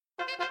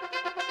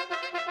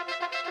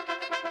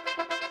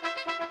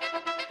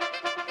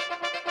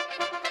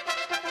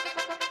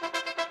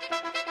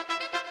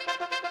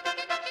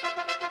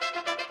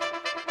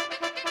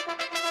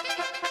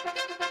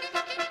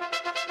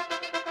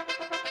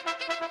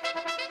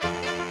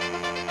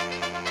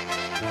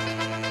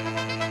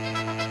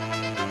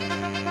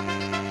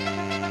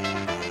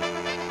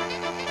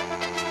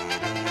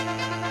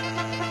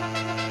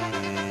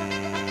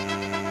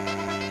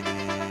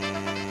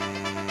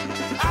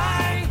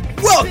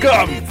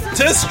Welcome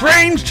to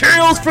Strange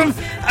Tales from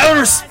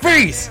Outer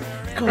Space.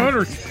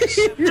 Outer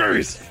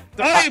space.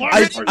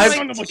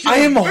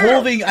 I'm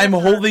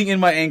holding in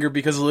my anger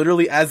because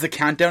literally as the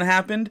countdown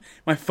happened,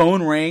 my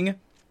phone rang,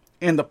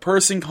 and the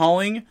person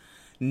calling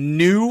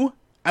knew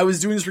I was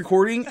doing this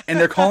recording, and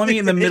they're calling me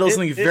in the middle of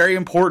something very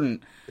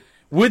important.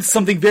 With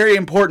something very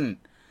important.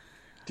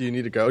 Do you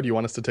need to go? Do you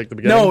want us to take the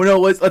beginning? No,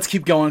 let's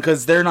keep going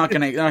because they're not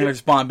gonna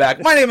respond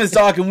back. My name is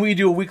Doc, and we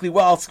do a weekly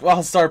Wild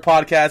Star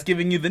podcast,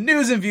 giving you the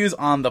news and views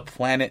on the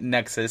planet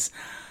Nexus.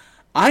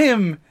 I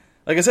am,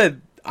 like I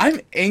said,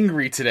 I'm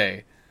angry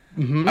today.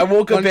 Mm-hmm. I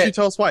woke up. Why don't you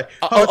tell us why?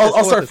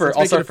 I'll start first.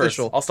 I'll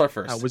start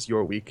first. How was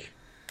your week?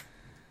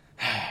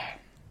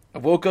 I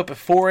woke up at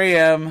 4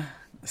 a.m.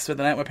 Spent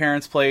the night at my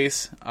parents'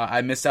 place.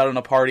 I missed out on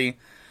a party.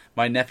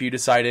 My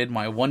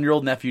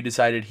 1-year-old nephew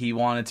decided he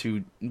wanted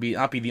to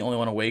not be the only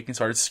one awake and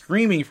started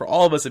screaming for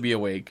all of us to be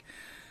awake.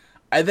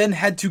 I then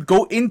had to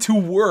go into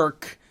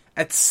work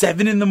at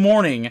 7 in the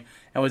morning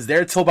and was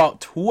there till about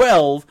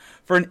 12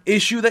 for an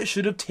issue that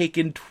should have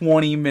taken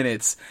 20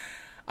 minutes.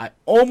 I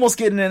almost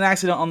get in an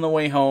accident on the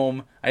way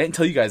home. I didn't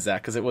tell you guys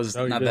that because it was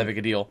not that big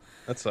a deal.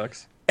 That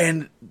sucks.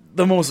 And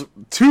the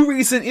two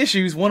recent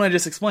issues, one I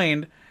just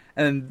explained,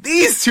 and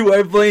these two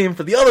I blame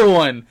for the other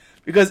one.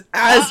 Because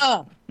as...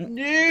 No. Hold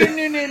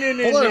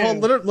on,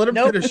 let him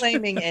no finish.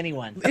 blaming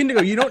anyone.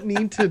 Indigo, you don't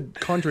need to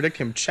contradict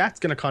him. Chat's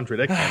going to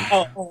contradict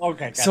him.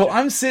 Okay. Gotcha. So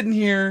I'm sitting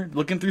here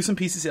looking through some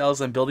PC sales.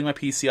 I'm building my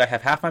PC. I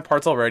have half my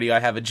parts already. I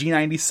have a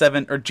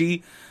G97 or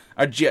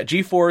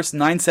GeForce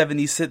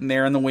 970 sitting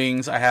there in the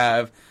wings. I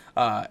have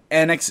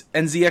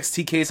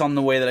NZXT case on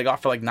the way that I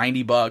got for like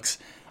 $90.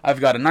 I've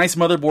got a nice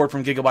motherboard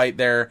from Gigabyte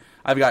there.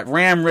 I've got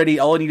RAM ready.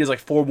 All I need is like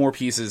 4 more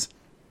pieces.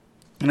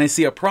 And I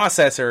see a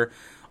processor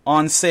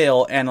on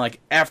sale, and like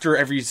after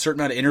every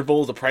certain amount of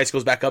intervals, the price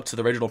goes back up to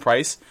the original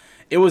price.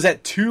 It was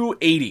at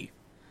 $280.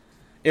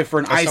 If for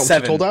an That's i7, not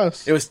what you told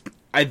us. it was.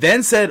 I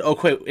then said, "Oh,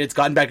 quick, it's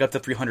gotten back up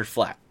to $300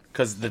 flat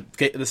because the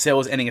sale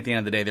was ending at the end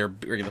of the day. They're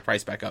bringing the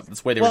price back up.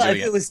 That's the way they were doing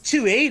if it was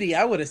 $280,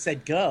 I would have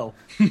said go.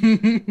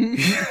 You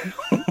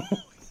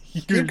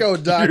go,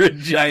 Doc. You're a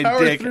giant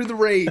Power dick. through the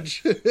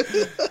rage.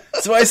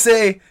 So I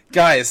say,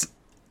 guys,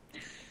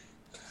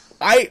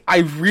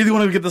 I really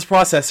want to get this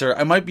processor.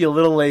 I might be a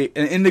little late.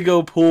 And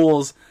Indigo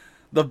pulls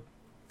the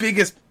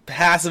biggest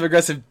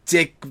passive-aggressive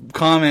dick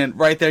comment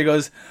right there. He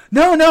goes,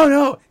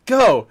 no,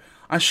 go.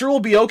 I'm sure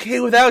we'll be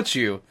okay without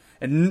you.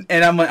 And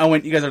I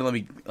went, you guys aren't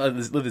going to let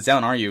me live this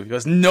down, are you? He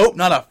goes, nope,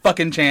 not a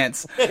fucking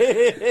chance.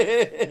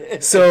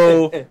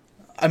 So,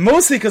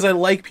 mostly because I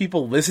like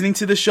people listening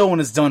to the show when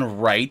it's done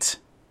right.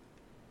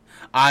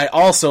 I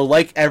also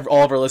like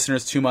all of our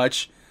listeners too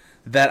much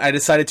that I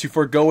decided to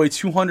forego a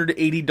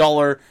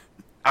 $280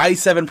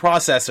 i7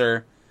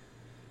 processor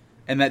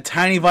and that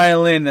tiny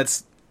violin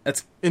that's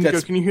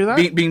Indigo, can you hear that?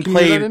 Being Can you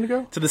hear that, played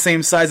Indigo? to the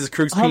same size as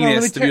Krug's Hold on,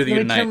 penis to be with you let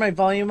me tonight. turn my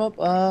volume up.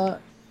 There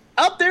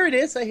it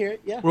is. I hear it.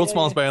 Yeah. World's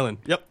smallest violin.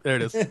 Yep,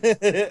 there it is.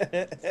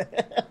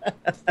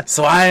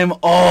 So I am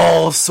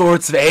all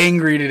sorts of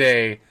angry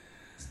today.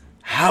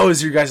 How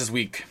is your guys'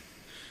 week?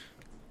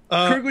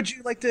 Krug, would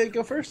you like to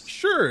go first?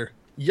 Sure.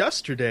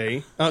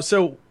 Yesterday,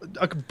 so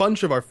a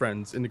bunch of our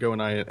friends, Indigo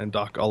and I and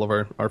Doc, all of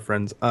our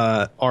friends,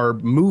 are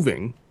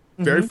moving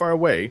very far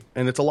away,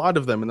 and it's a lot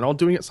of them, and they're all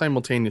doing it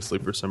simultaneously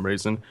for some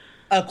reason.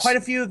 Quite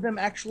a few of them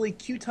actually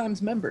Q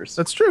Times members.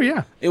 That's true,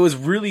 yeah. It was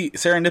really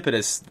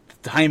serendipitous,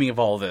 the timing of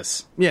all of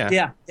this.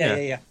 Yeah.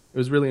 It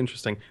was really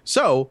interesting.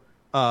 So,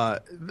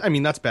 I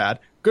mean, that's bad.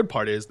 Good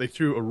part is they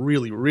threw a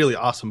really, really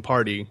awesome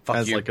party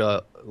as you. like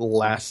a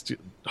last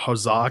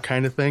huzzah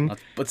kind of thing.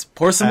 Let's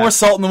pour some more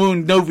salt in the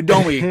wound,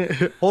 don't we?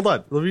 Hold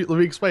on, let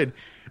me explain.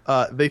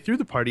 They threw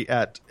the party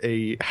at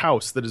a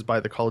house that is by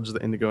the college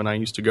that Indigo and I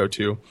used to go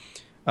to.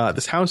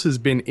 This house has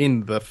been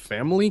in the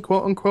family,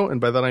 quote unquote, and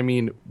by that I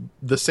mean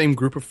the same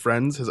group of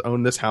friends has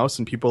owned this house,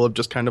 and people have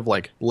just kind of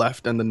like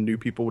left, and then new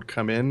people would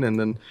come in, and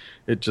then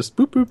it just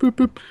boop boop boop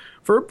boop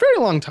for a very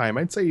long time.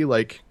 I'd say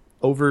like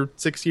over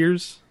 6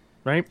 years,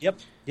 right? Yep.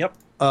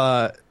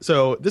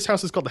 So this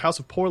house is called the House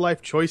of Poor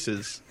Life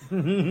Choices.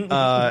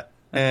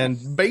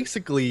 And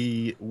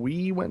basically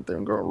we went there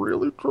and got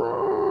really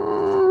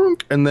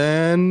drunk, and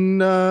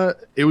then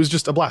it was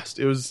just a blast.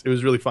 It was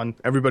really fun.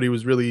 Everybody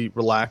was really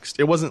relaxed.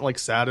 It wasn't like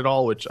sad at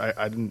all, which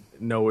I didn't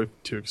know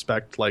what to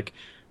expect. Like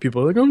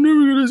people are like, I'm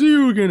never gonna see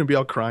you again, and be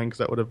all crying because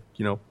that would have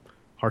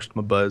harshed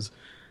my buzz.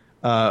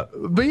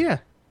 But yeah,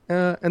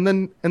 and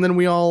then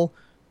we all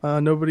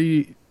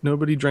nobody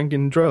drank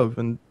and drove,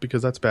 and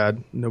because that's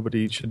bad,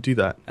 nobody should do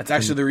that. That's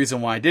actually the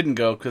reason why I didn't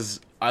go, because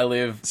I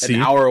live See?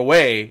 an hour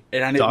away,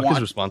 and I Doc didn't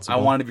is responsible.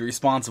 I wanted to be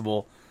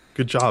responsible.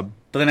 Good job.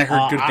 But then I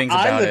heard good things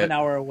I about live it. an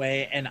hour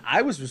away, and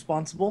I was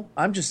responsible.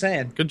 I'm just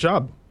saying. Good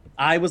job.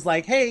 I was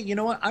like, hey, you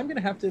know what? I'm going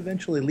to have to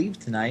eventually leave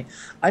tonight.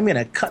 I'm going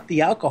to cut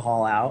the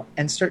alcohol out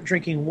and start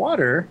drinking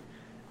water,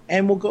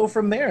 and we'll go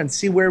from there and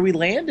see where we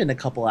land in a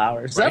couple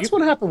hours. Right? That's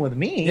what happened with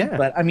me. Yeah.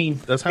 But, I mean,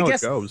 That's how it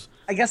goes.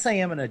 I guess I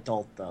am an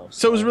adult, though.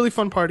 So it was a really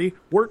fun party.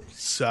 Work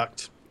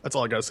sucked. That's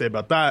all I got to say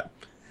about that.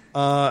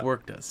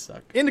 Work does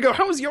suck. Indigo,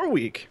 how was your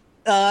week?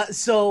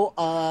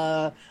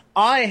 I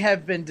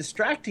have been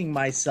distracting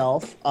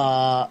myself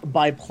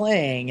by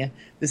playing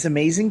this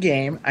amazing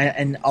game,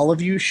 and all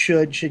of you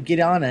should get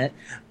on it,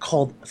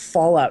 called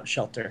Fallout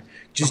Shelter.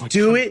 Just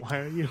do it. Why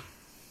are you?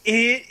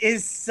 It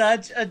is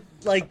such a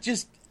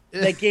just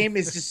that game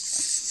is just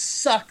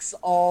sucks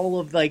all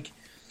of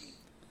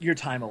your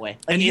time away.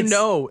 And you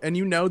know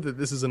that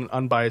this is an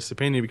unbiased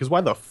opinion, because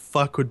why the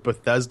fuck would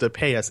Bethesda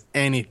pay us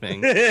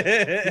anything?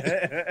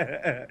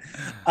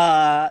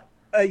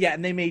 Yeah,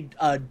 and they made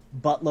a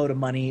buttload of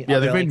money. Yeah,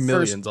 they made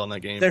millions on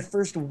that game. Their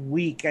first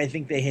week, I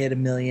think they hit $1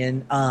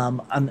 million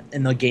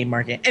in the game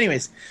market.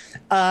 Anyways,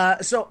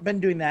 so been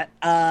doing that,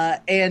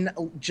 and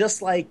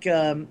just like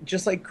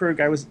Krug,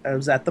 I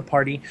was at the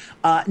party.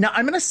 Now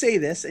I'm going to say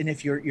this, and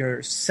if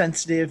you're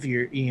sensitive,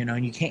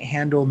 and you can't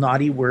handle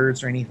naughty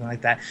words or anything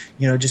like that,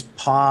 just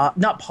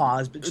not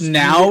pause, but just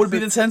now would be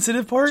the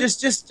sensitive part.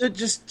 Just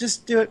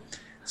do it.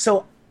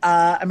 So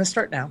I'm going to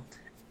start now.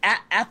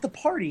 At the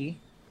party.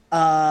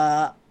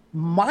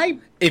 My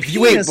if you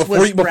wait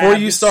before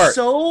you start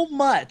so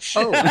much.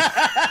 Oh.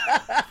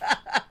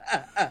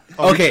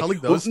 Okay,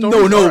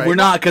 no, right. We're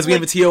not, because we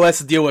have a TOS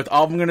to deal with.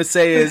 All I'm gonna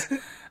say is,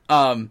 there's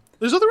nothing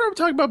wrong with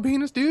talking about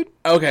penis, dude.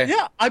 Okay,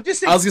 yeah, I'm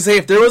just saying. I was gonna say,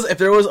 if there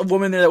was a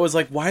woman there that was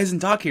like, "Why isn't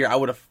Doc here?" I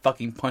would have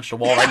fucking punched a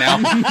wall right now.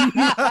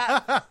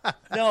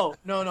 No.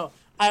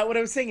 What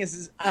I was saying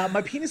is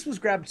my penis was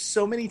grabbed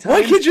so many times.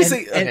 Why can't you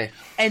say okay?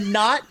 And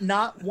not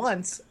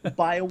once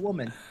by a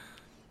woman.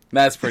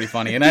 That's pretty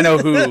funny, and I know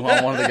who on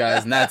one of the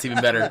guys, and that's even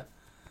better.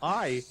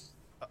 I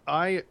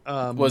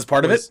was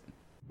part of it.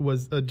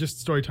 Was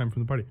just story time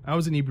from the party. I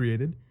was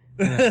inebriated.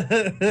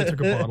 And I took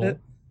a bottle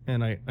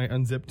and I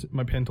unzipped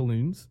my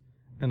pantaloons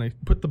and I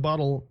put the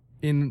bottle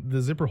in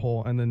the zipper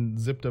hole and then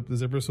zipped up the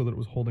zipper so that it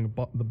was holding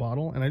the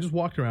bottle, and I just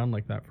walked around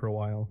like that for a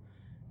while.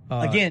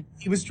 Again,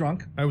 he was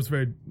drunk. I was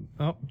very.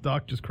 Oh,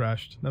 Doc just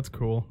crashed. That's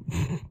cool.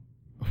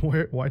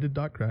 Why did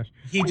Doc crash?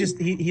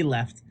 He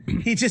left.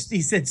 He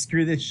said,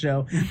 "Screw this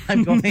show.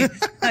 I'm going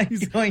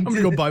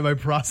to go buy my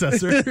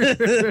processor."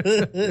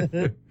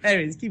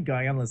 Anyways, keep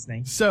going. I'm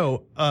listening.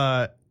 So,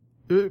 and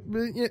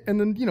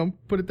then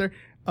put it there.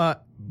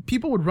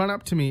 People would run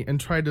up to me and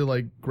try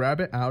to grab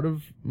it out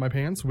of my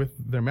pants with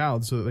their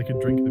mouths so that they could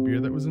drink the beer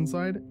that was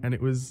inside, and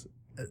it was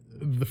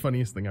the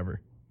funniest thing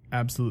ever.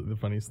 Absolutely the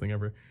funniest thing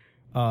ever.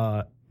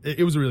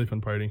 It was a really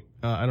fun party.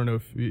 I don't know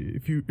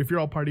if you're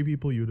all party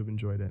people, you would have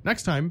enjoyed it.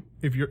 Next time,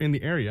 if you're in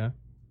the area,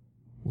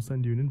 we'll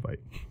send you an invite.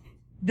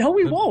 No,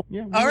 we won't.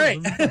 Yeah. All right.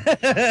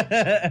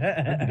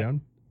 I'd be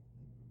down.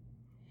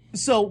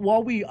 So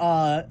while we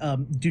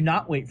do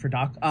not wait for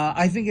Doc,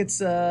 I think it's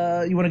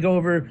you want to go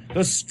over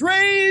the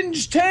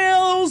strange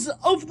tales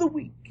of the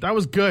week. That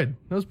was good.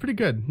 That was pretty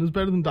good. It was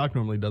better than Doc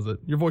normally does it.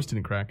 Your voice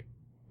didn't crack.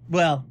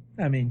 Well,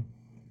 I mean,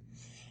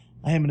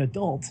 I am an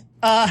adult.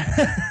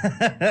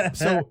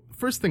 So,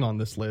 first thing on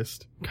this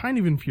list, kind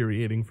of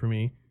infuriating for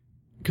me,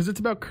 because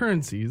it's about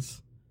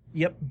currencies.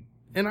 Yep.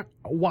 And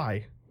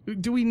why?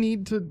 Do we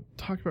need to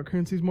talk about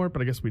currencies more?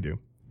 But I guess we do.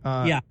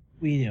 Yeah,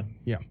 we do.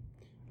 Yeah.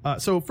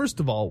 So, first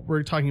of all,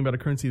 we're talking about a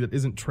currency that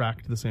isn't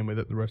tracked the same way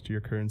that the rest of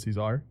your currencies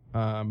are.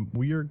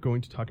 We are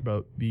going to talk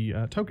about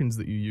the tokens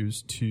that you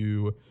use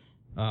to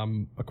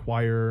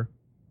acquire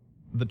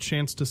the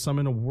chance to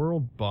summon a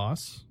world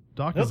boss.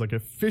 Doc is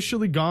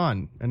officially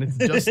gone, and it's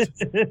just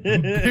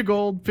a big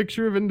old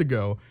picture of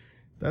Indigo.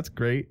 That's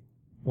great.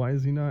 Why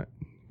is he not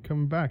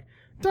coming back?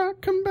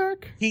 Doc, come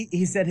back.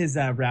 He said his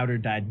router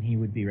died and he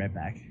would be right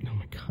back. Oh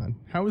my god.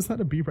 How is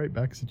that a be right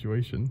back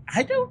situation?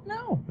 I don't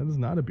know. That is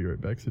not a be right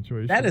back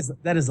situation.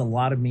 That is a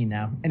lot of me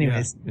now.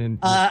 Anyways. Yeah,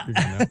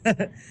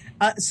 and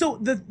so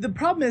the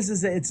problem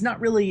is that it's not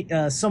really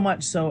so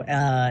much so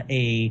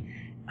a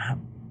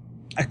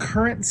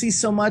currency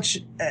so much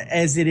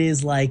as it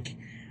is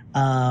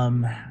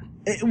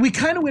we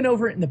kind of went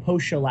over it in the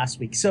post show last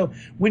week. So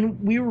when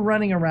we were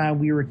running around,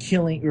 we were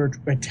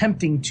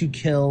attempting to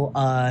kill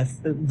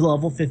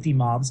level 50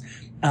 mobs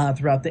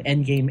throughout the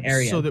end game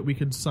area, so that we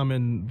could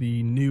summon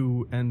the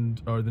new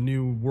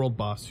world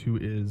boss, who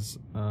is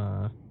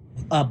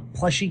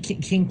Plushie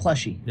King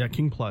Plushie. Yeah,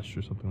 King Plush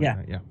or something like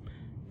that. Yeah.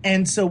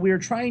 And so we were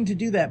trying to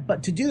do that,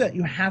 but to do that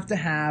you have to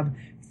have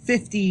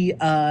 50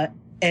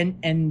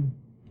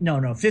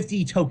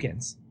 50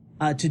 tokens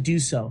to do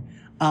so.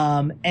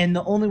 And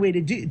the only way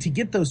to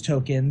get those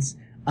tokens,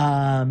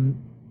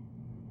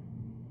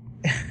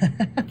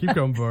 keep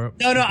going for it.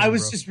 No, I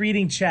was just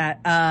reading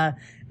chat.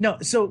 No,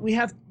 so you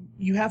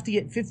have to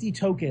get 50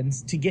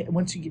 tokens to get,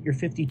 once you get your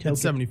 50 tokens.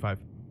 It's 75.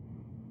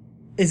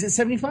 Is it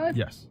 75?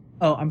 Yes.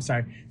 Oh, I'm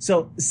sorry.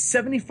 So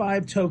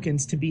 75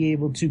 tokens to be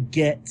able to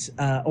get,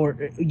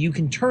 or you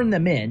can turn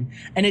them in,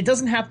 and it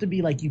doesn't have to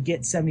be like you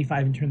get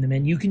 75 and turn them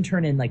in. You can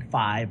turn in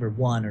 5 or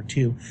 1 or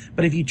 2.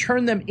 But if you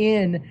turn them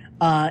in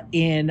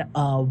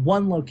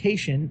one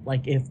location,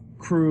 like if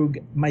Krug,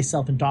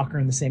 myself, and Doc are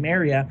in the same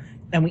area,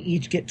 and we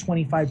each get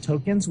 25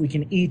 tokens, we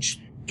can each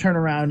turn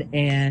around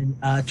and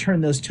turn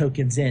those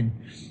tokens in.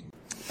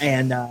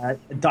 And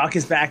Doc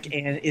is back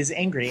and is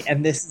angry,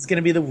 and this is going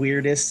to be the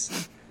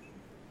weirdest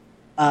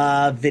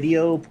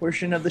video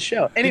portion of the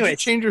show. Did Anyway, you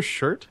change your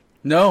shirt?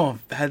 No,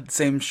 I had the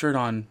same shirt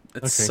on.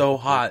 It's Okay. so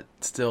hot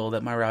still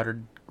that my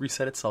router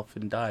reset itself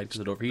and died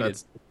because it overheated.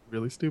 That's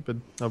really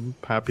stupid. I'm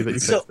happy that you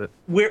so fixed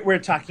it. we're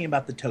talking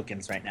about the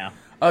tokens right now.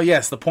 Oh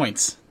yes, the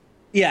points.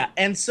 Yeah,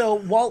 and so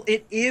while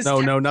it is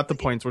No, not the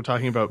points. We're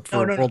talking about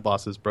for No. world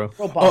bosses, bro.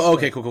 boss Oh,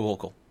 okay, fight.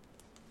 cool.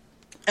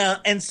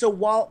 And so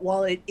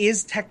while it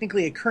is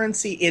technically a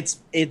currency,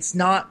 it's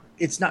not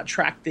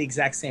tracked the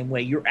exact same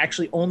way. You're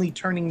actually only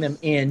turning them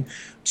in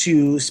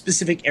to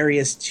specific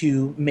areas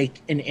to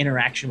make an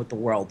interaction with the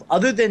world.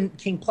 Other than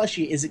King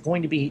Plushie, is it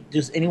going to be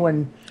just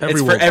anyone? It's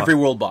for world every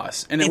boss. world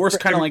boss, and it It's works for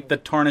kind of every- like the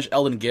Tarnished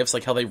Elden gifts,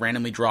 like how they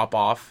randomly drop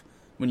off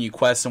when you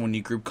quest and when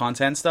you group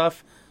content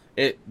stuff.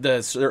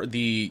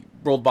 The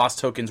world boss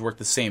tokens work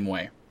the same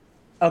way.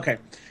 Okay.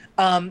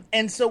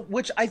 And so,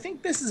 which I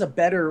think this is a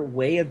better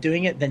way of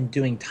doing it than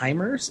doing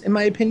timers, in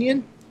my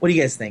opinion. What do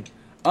you guys think?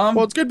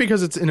 Well, it's good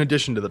because it's in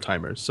addition to the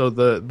timers. So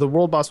the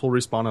world boss will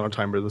respawn on a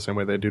timer the same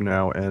way they do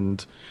now,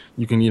 and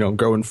you can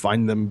go and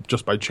find them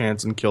just by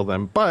chance and kill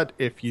them. But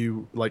if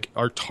you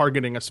are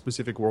targeting a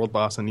specific world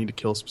boss and need to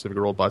kill a specific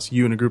world boss,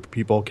 you and a group of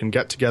people can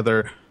get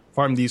together,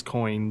 farm these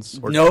coins.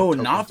 Or No,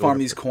 tokens not or farm whatever.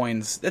 these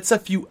coins. That's a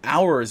few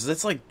hours.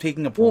 That's like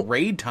taking up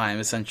raid time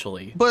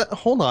essentially. But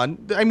hold on,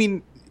 I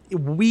mean,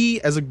 we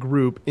as a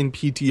group in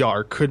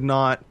PTR could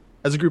not.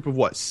 As a group of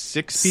what,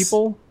 6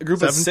 people? A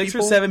group of 7 6 or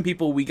people? 7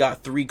 people, we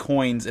got 3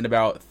 coins in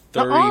about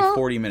 30, Uh-uh.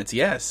 40 minutes.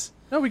 Yes.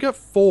 No, we got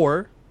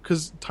 4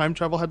 because time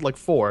travel had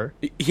 4.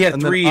 He had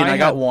And then 3 and I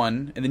got had-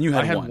 1, and then you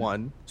had I had 1.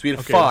 1. So we had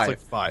Okay, 5.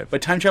 that's 5.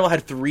 But Time Travel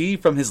had 3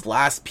 from his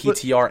last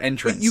PTR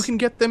entrance. But you can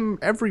get them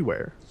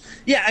everywhere.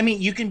 Yeah, I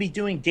mean, you can be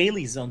doing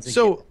daily zones. and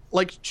So,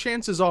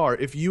 chances are,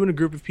 if you and a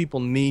group of people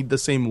need the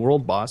same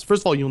world boss,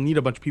 first of all, you'll need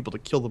a bunch of people to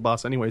kill the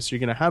boss anyway, so you're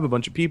going to have a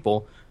bunch of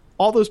people.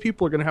 All those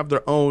people are going to have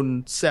their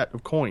own set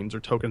of coins or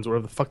tokens, or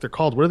whatever the fuck they're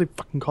called. What are they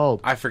fucking called?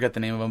 I forget the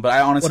name of them, but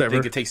I honestly Whatever.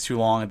 think it takes too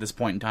long at this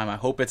point in time. I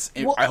hope it's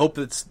Well-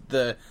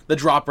 the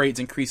drop rates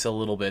increase a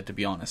little bit, to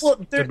be honest. Well,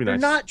 they're That'd be nice.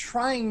 not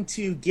trying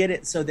to get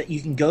it so that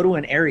you can go to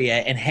an area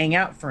and hang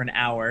out for an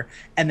hour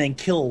and then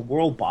kill a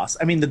world boss.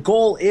 I mean, the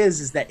goal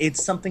is that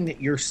it's something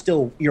that you're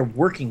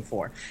working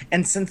for.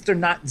 And since they're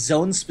not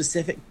zone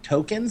specific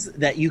tokens,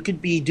 that you could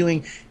be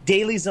doing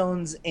daily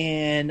zones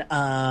in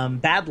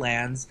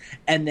Badlands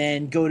and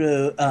then go to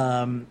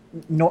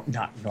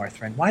not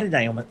Northrend. Why did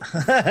I almost?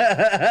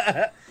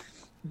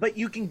 But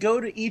you can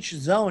go to each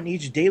zone,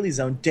 each daily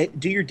zone,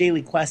 do your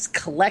daily quests,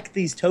 collect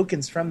these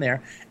tokens from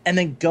there, and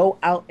then go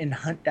out and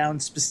hunt down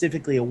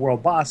specifically a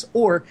world boss.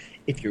 Or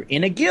if you're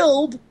in a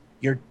guild,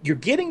 you're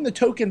getting the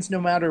tokens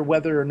no matter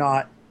whether or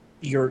not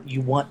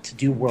you want to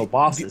do world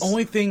bosses. The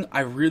only thing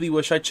I really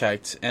wish I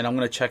checked, and I'm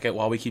going to check it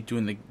while we keep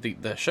doing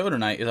the show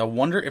tonight, is I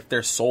wonder if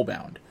they're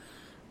soulbound.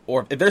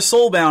 Or if they're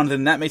soulbound,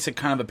 then that makes it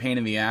kind of a pain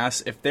in the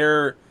ass. If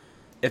they're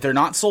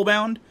not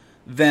soulbound,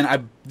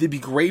 then it'd be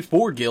great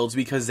for guilds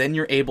because then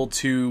you're able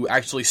to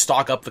actually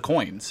stock up the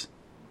coins.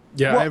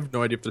 Yeah, Well- I have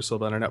no idea if they're still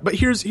done or not. But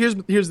here's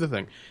the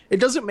thing: it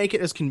doesn't make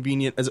it as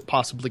convenient as it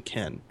possibly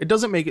can. It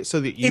doesn't make it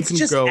so that you it's can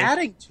just go.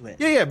 adding to it.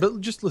 Yeah,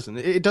 but just listen.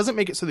 It doesn't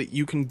make it so that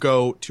you can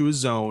go to a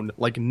zone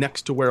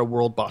next to where a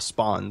world boss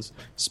spawns,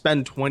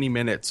 spend 20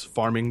 minutes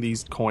farming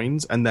these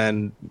coins, and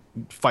then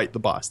fight the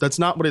boss. That's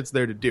not what it's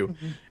there to do.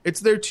 Mm-hmm. It's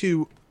there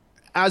to,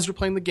 as you're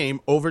playing the game,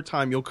 over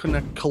time you'll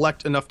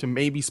collect enough to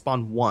maybe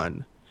spawn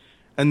one.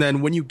 And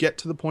then when you get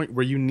to the point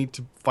where you need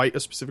to fight a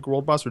specific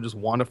world boss or just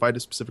want to fight a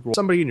specific world,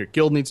 somebody in your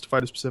guild needs to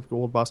fight a specific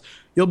world boss,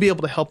 you'll be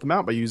able to help them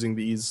out by using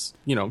these,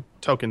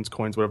 tokens,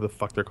 coins, whatever the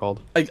fuck they're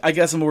called. I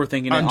guess I'm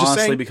overthinking it, I'm just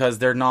honestly, saying- because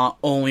they're not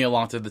only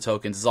allotted the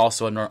tokens, it's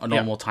also a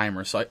normal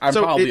timer. So I'm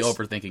So probably it's-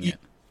 overthinking y-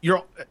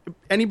 it.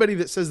 Anybody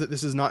that says that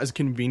this is not as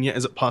convenient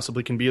as it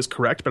possibly can be is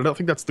correct, but I don't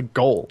think that's the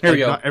goal. Here we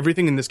go. Not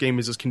everything in this game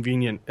is as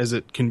convenient as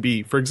it can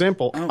be. For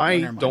example, Oh, I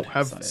never mind. don't That's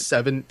have not it.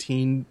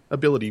 17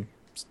 ability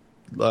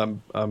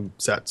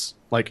sets.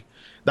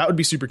 That would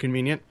be super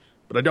convenient,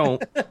 but I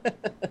don't.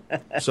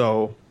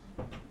 So,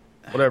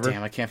 whatever.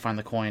 Damn, I can't find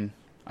the coin.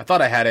 I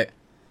thought I had it,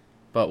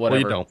 but Well, whatever.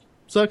 you don't.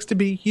 Sucks to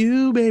be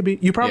you, baby.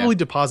 You probably Yeah.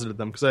 deposited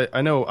them because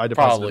I know I deposited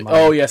Probably. mine.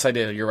 Oh, yes, I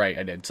did. You're right.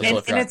 I did. So And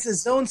look, right. it's a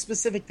zone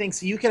specific thing,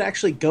 so you can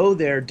actually go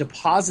there,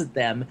 deposit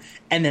them,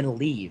 and then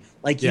leave.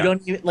 Like you Yeah.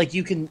 don't even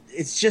you can.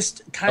 It's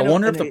just I kind of.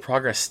 wonder if the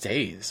progress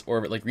stays or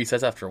if it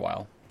resets after a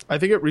while. I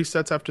think it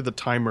resets after the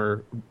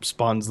timer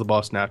spawns the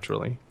boss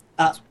naturally.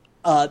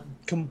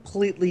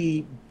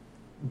 Completely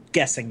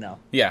guessing though.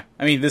 Yeah,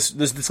 I mean this So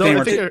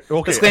disclaimer. I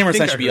think disclaimer I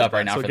think should I be heard up right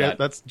that. now So for that.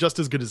 That's just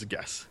as good as a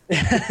guess.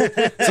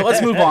 So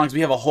let's move on because we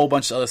have a whole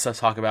bunch of other stuff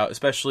to talk about,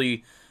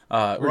 especially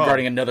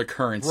regarding another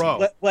currency.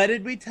 Bro. What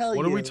did we tell What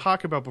you? did we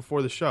talk about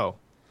before the show?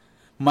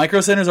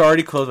 Micro Center's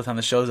already closed by the time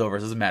the show's over.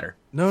 It doesn't matter.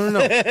 No.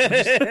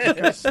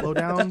 Just slow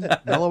down,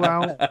 mellow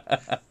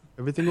out.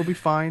 Everything will be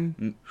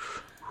fine.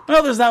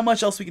 Well, there's not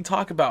much else we can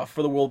talk about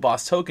for the World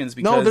Boss tokens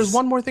because No, there's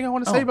one more thing I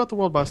want to say Oh. about the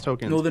World Boss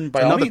tokens. Well, then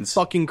by all Another means.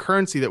 fucking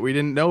currency that we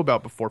didn't know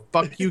about before.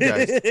 Fuck you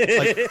guys.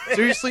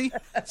 Seriously.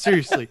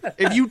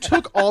 If you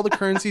took all the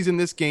currencies in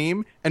this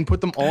game and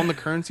put them all in the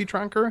currency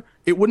tracker,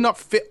 it would not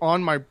fit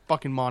on my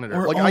fucking monitor.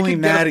 We're like only I could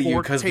mad get a at you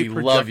 4K 'cause we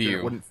projector, love you.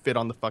 It wouldn't fit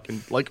on the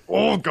fucking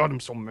oh god, I'm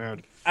so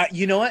mad.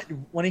 You know what?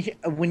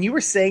 When you were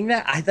saying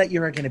that, I thought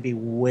you were going to be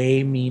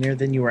way meaner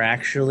than you were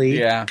actually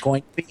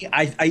going to be.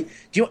 I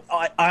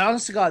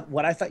honestly, God,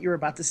 what I thought you were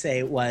about to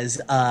say was,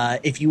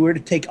 if you were to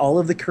take all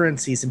of the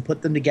currencies and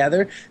put them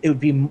together, it would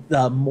be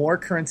more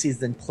currencies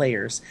than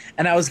players.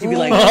 And I was going to be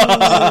like,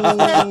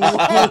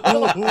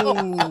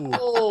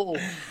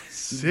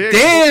 Sick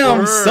damn,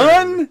 word.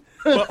 son.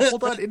 But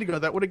hold on, Indigo,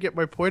 that wouldn't get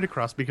my point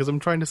across because I'm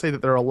trying to say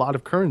that there are a lot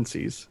of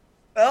currencies.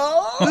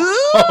 Oh.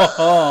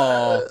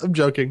 I'm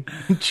joking.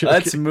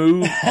 Let's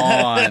move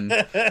on.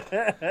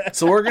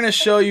 So we're going to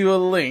show you a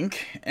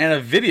link and a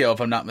video,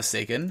 if I'm not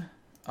mistaken.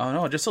 Oh,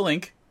 no, just a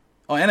link.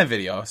 Oh, and a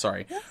video,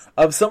 sorry.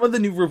 Of some of the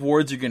new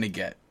rewards you're going to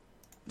get.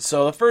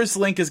 So the first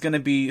link is going to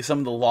be some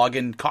of the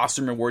login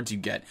costume rewards you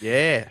get.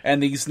 Yeah.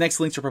 And these next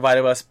links are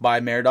provided to us by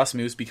Meridos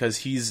Moose because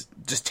he's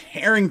just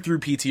tearing through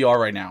PTR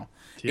right now.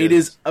 It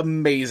is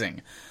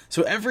amazing.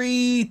 So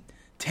every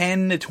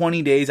 10 to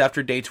 20 days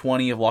after day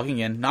 20 of logging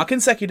in, not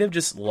consecutive,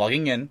 just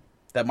logging in,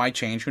 that might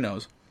change, who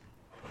knows,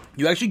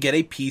 you actually get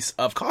a piece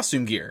of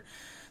costume gear.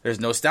 There's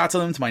no stats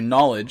on them to my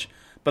knowledge,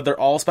 but they're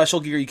all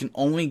special gear you can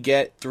only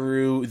get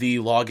through the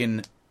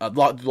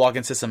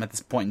login system at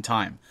this point in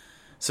time.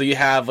 So you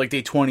have, like,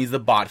 day 20 is the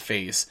bot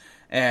face,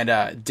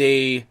 and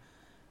day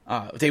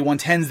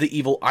 110 is the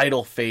evil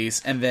idol face,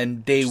 and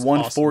then day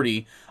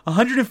 140, awesome.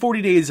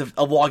 140 days of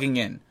logging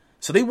in.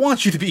 So they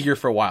want you to be here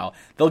for a while.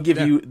 They'll give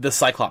you the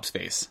Cyclops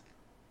face.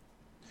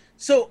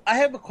 So I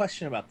have a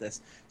question about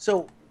this.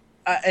 So,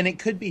 and it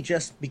could be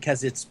just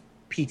because it's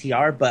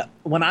PTR, but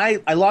when I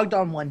logged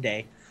on one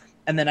day,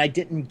 and then I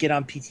didn't get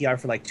on PTR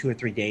for like 2 or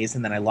 3 days,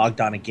 and then I logged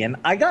on again,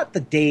 I got the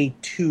day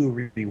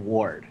 2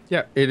 reward.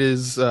 Yeah, it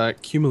is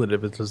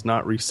cumulative. It does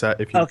not reset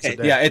if you okay.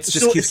 Yeah, it's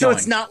just keeps going.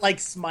 It's not like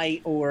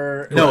Smite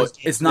or... No,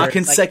 it's not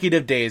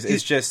consecutive days.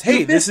 It's just,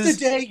 hey, this is...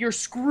 the day, you're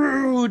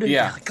screwed.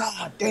 Yeah.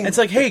 God damn. It's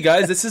like, hey,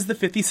 guys, this is the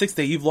 56th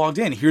day you've logged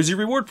in. Here's your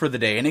reward for the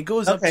day. And it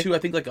goes up to, I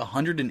think, like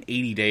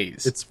 180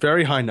 days. It's a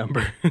very high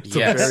number. It's a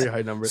very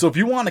high number. So if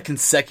you want a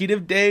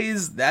consecutive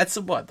days, that's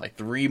what, like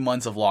 3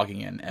 months of logging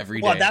in every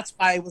day. Well, that's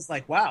why I was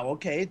like, wow,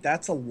 okay,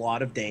 that's a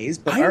lot of days,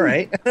 but all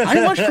right.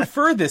 I much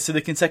prefer this to the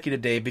consecutive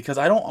day because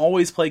I don't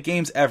always play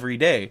games every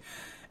day.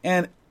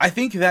 And I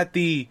think that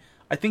the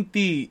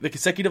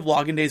consecutive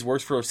login days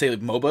works for, say, like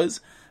MOBAs,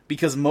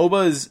 because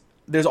MOBAs,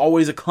 there's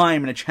always a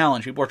climb and a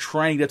challenge. People are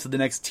trying to get to the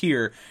next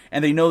tier,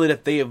 and they know that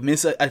if they have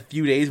missed a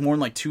few days, more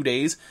than like 2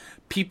 days,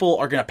 people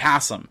are going to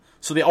pass them.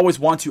 So they always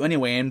want to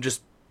anyway, and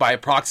just by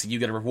proxy, you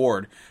get a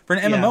reward. For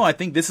an MMO, I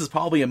think this is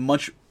probably a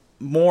much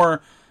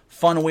more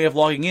fun way of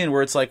logging in,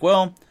 where it's like,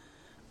 well,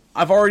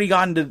 I've already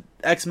gotten to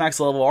X max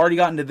level, already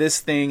gotten to this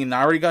thing, and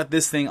I already got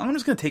this thing. I'm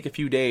just going to take a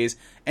few days,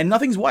 and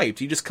nothing's wiped.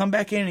 You just come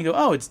back in and you go,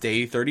 oh, it's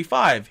day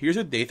 35. Here's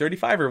a day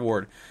 35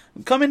 reward.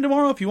 Come in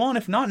tomorrow if you want.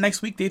 If not,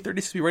 next week, day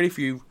 36 will be ready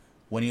for you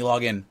when you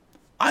log in.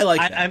 I like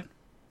that.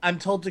 I'm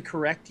told to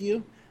correct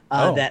you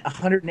that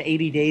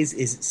 180 days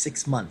is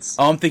 6 months.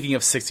 Oh, I'm thinking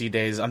of 60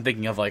 days. I'm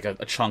thinking of like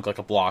a chunk, like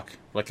a block,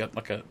 like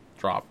a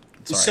drop.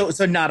 Sorry.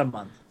 So not a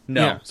month.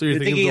 No. Yeah, so you're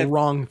thinking of the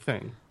wrong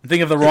thing. I'm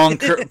thinking of the wrong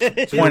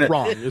You're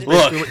wrong. Look.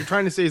 What you're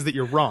trying to say is that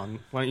you're wrong.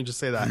 Why don't you just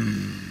say that?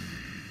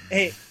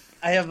 Hey,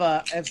 I have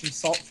some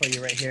salt for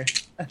you right here.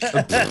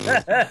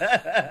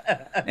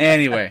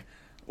 Anyway,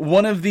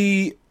 one of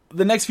the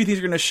next few things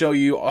we're going to show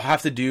you all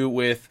have to do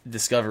with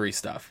discovery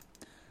stuff.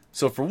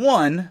 So for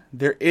one,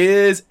 there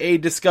is a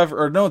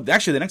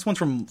the next one's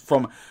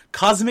from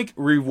Cosmic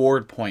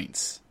Reward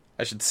Points,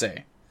 I should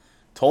say.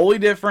 Totally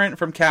different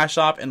from Cash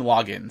Shop and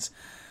logins.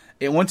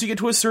 Once you get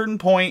to a certain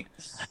point,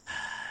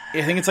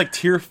 I think it's like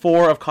tier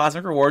 4 of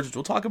Cosmic Rewards, which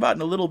we'll talk about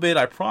in a little bit,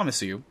 I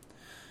promise you.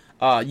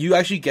 You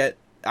actually get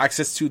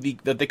access to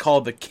that they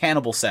call the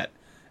Cannibal set.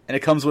 And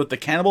it comes with the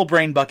Cannibal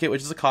Brain Bucket,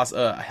 which is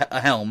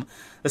a helm,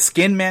 the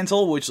Skin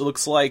Mantle, which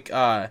looks like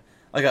a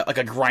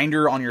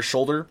grinder on your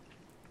shoulder,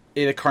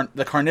 the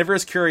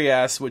Carnivorous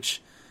Cuirass, which,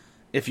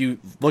 if you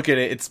look at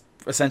it, it's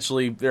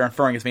essentially, they're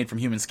inferring it's made from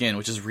human skin,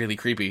 which is really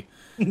creepy.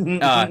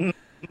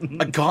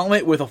 A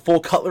gauntlet with a full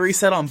cutlery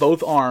set on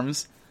both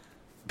arms,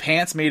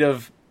 pants made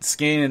of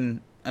skin, and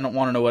I don't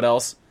want to know what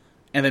else,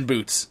 and then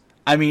boots.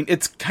 I mean,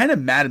 it's kind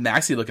of Mad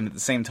Maxy looking at the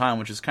same time,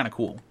 which is kind of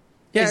cool.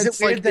 Yeah, is it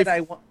weird that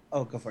I want...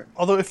 Oh, go for it.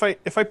 Although if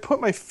I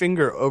put my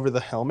finger over the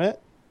helmet,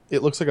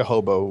 it looks like a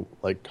hobo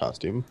like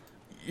costume.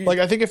 Like,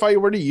 I think if I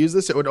were to use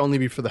this, it would only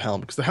be for the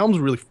helm, because the helm's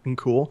really fucking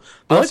cool.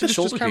 But I like the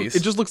shoulder piece.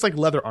 It just looks like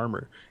leather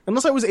armor.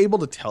 Unless I was able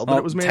to tell that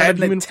it was made out of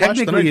human flesh,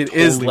 then technically, it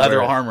is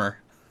leather armor. armor.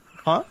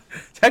 Huh?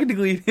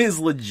 Technically, it is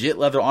legit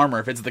leather armor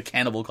if it's the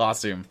cannibal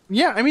costume.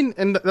 Yeah, I mean,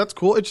 and that's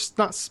cool. It's just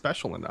not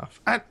special enough.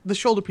 The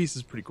shoulder piece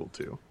is pretty cool,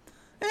 too.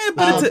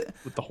 But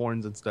with the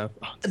horns and stuff.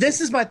 Oh,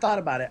 this is my thought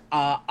about it.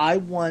 I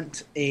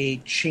want a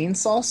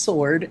chainsaw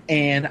sword,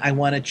 and I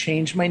want to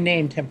change my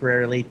name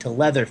temporarily to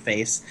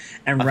Leatherface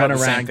and run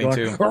around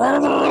going...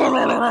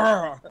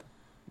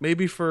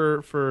 Maybe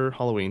for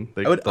Halloween.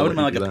 I would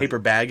mind like a paper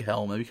bag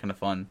helm. That'd be kind of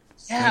fun.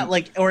 Yeah,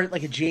 like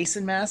a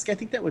Jason mask. I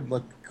think that would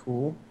look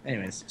cool.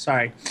 Anyways,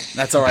 sorry.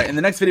 That's all right. And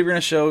the next video we're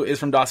going to show is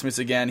from Dosmus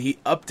again. He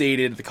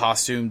updated the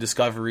costume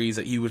discoveries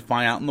that you would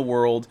find out in the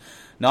world.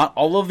 Not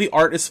all of the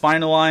art is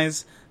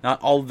finalized.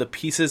 Not all of the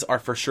pieces are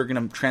for sure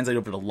going to translate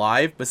over to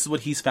live. But this is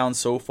what he's found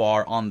so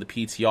far on the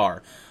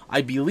PTR.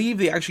 I believe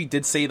they actually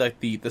did say like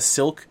the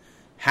silk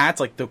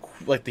hats, like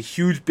the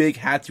huge big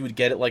hats you would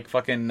get at like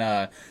fucking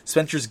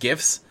Spencer's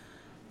Gifts.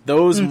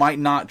 Those might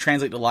not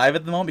translate to live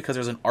at the moment because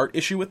there's an art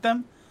issue with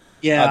them.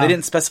 Yeah. They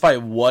didn't specify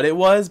what it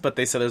was, but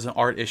they said there's an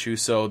art issue.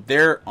 So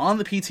they're on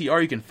the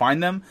PTR, you can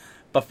find them,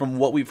 but from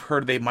what we've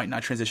heard, they might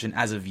not transition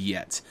as of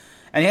yet.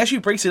 And he actually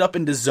breaks it up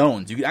into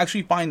zones. You can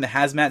actually find the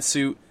hazmat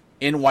suit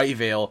in White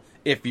Veil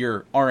if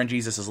your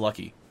RNGesus is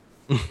lucky.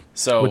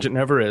 So, Which it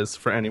never is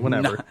for anyone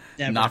ever.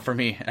 Not for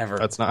me, ever.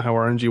 That's not how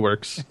RNG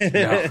works. No.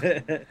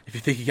 If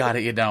you think you got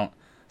it, you don't.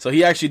 So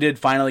he actually did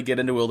finally get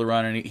into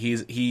Wilderrun, and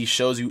he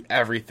shows you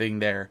everything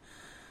there.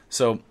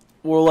 So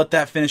we'll let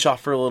that finish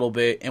off for a little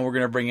bit, and we're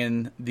going to bring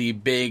in the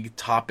big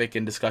topic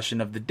and discussion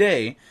of the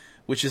day,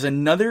 which is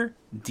another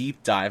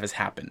deep dive has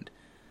happened.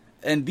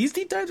 And these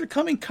deep dives are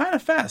coming kind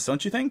of fast,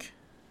 don't you think?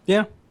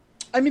 Yeah.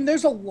 I mean,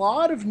 there's a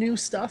lot of new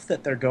stuff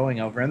that they're going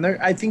over, and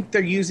I think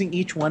they're using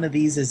each one of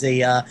these as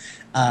a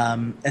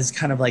as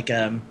kind of like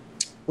a,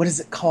 what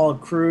is it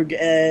called, Krug?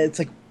 It's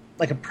like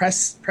a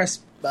press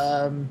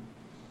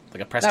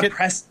like a press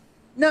kit?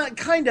 Not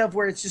kind of,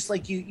 where it's just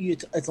like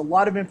it's a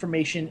lot of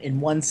information in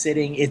one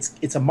sitting.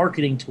 It's a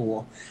marketing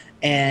tool,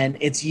 and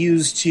it's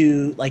used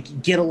to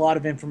like get a lot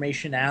of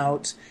information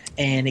out,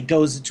 and it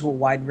goes to a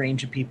wide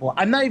range of people.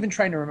 I'm not even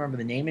trying to remember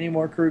the name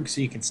anymore, Krug,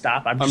 so you can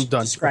stop. I'm just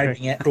done.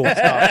 describing it. Cool.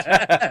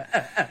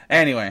 Stop.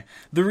 Anyway,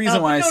 the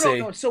reason why I say...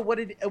 No. So what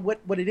it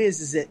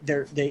is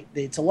that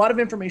it's a lot of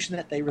information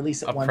that they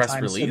release at one press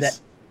time. release? So that,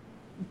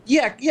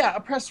 yeah, a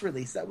press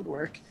release, that would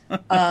work. No,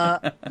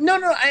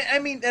 I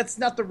mean, that's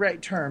not the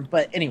right term.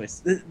 But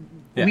anyways,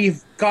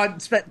 we've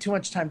spent too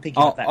much time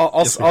thinking about that.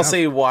 I'll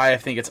say why I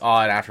think it's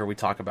odd after we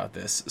talk about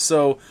this.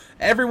 So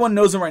everyone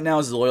knows them right now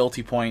as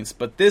loyalty points,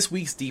 but this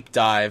week's deep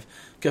dive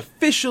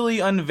officially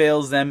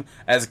unveils them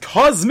as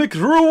Cosmic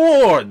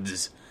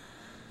Rewards.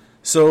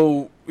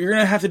 So you're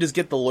going to have to just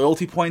get the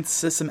loyalty points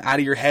system out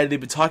of your head. They've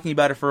been talking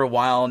about it for a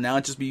while. Now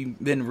it's just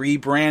been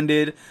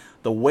rebranded.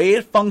 The way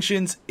it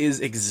functions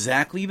is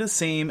exactly the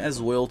same as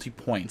loyalty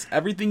points.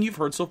 Everything you've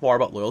heard so far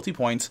about loyalty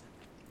points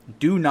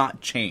do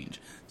not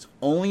change. It's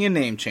only a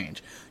name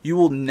change. You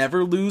will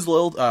never lose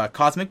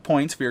cosmic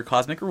points for your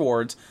cosmic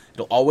rewards.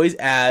 It'll always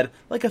add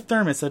like a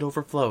thermos that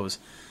overflows.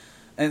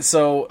 And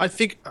so I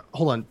think,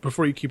 hold on,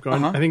 before you keep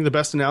going, I think the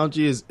best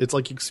analogy is it's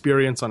like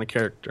experience on a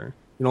character.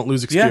 You don't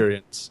lose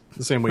experience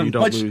the same way you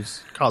don't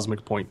lose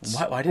cosmic points.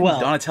 Why didn't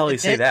Donatelli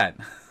say that?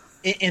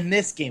 In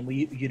this game,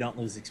 you don't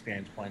lose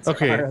experience points.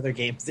 Okay. There are other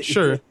games that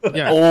Sure. you do.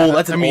 Yeah. Oh,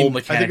 that's an old I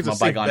mechanic think it's from a a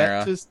safe bygone bet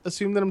era. to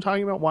assume that I'm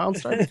talking about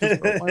WildStar because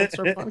we're a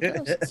WildStar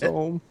podcast.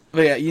 So,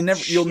 But yeah,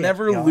 you'll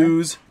never y'all.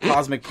 lose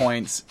cosmic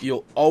points.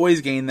 You'll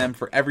always gain them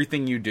for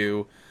everything you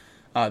do.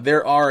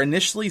 There are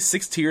initially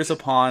 6 tiers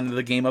upon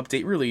the game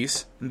update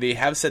release. They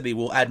have said they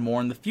will add more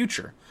in the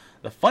future.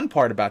 The fun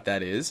part about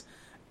that is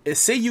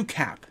say you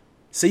cap.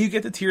 Say you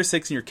get to tier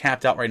 6 and you're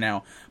capped out right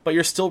now, but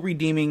you're still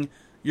doing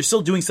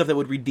stuff that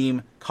would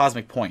redeem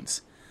cosmic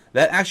points.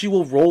 That actually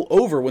will roll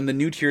over when the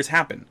new tiers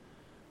happen.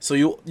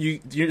 So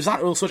it's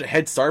not really such a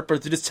head start, but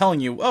it's just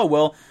telling you, oh,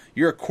 well,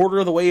 you're a quarter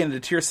of the way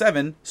into tier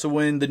 7, so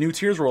when the new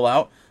tiers roll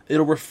out,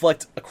 it'll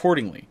reflect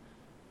accordingly.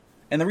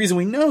 And the reason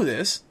we know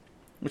this,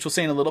 which we'll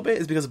say in a little bit,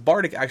 is because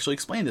Bardic actually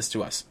explained this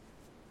to us.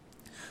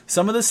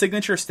 Some of the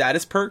signature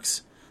status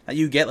perks that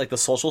you get, like the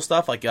social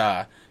stuff, like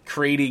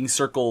creating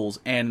circles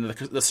and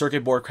the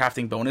circuit board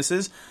crafting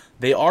bonuses,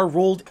 they are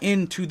rolled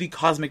into the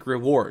cosmic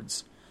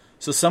rewards.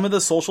 So some of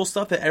the social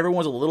stuff that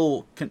everyone's a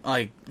little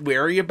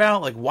wary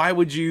about, like why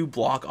would you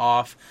block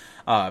off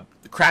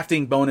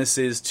crafting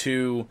bonuses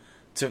to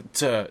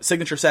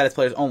signature status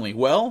players only?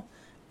 Well,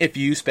 if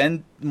you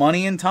spend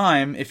money and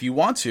time, if you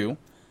want to,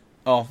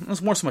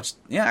 it's more so much,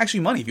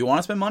 actually money. If you want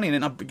to spend money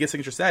and not get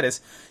signature status,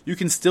 you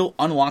can still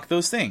unlock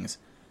those things.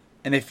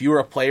 And if you're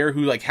a player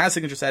who has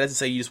signature status and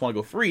say you just want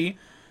to go free,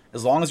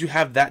 as long as you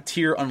have that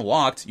tier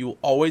unlocked, you will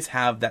always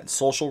have that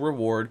social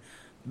reward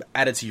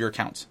added to your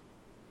account.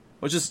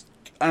 Which is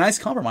a nice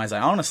compromise, I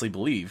honestly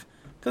believe.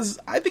 Because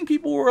I think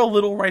people were a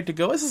little right to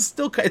go. This is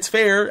still, it's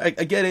fair, I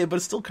get it, but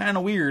it's still kind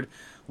of weird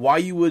why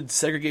you would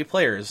segregate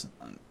players.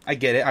 I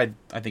get it,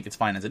 I think it's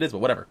fine as it is, but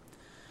whatever.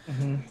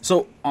 Mm-hmm.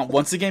 So,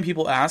 once again,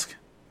 people ask,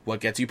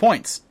 what gets you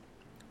points?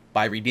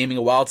 By redeeming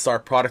a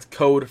WildStar product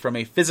code from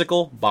a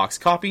physical box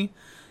copy,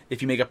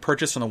 if you make a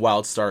purchase from the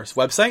WildStar's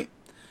website,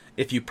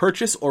 if you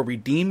purchase or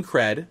redeem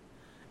cred,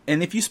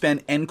 and if you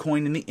spend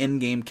N-Coin in the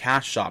in-game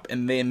cash shop.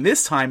 And then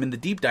this time in the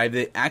deep dive,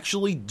 they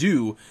actually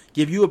do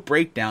give you a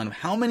breakdown of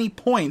how many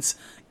points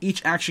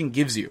each action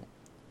gives you.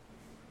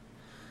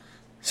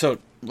 So,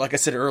 like I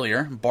said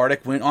earlier,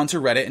 Bardic went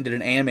onto Reddit and did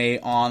an AMA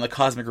on the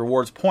Cosmic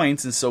Rewards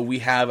points, and so we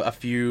have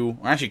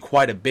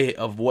quite a bit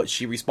of what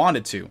she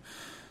responded to.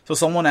 So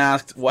someone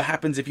asked, what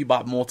happens if you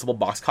bought multiple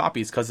box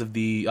copies because of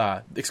the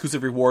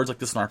exclusive rewards like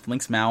the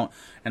Snarflinks mount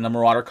and the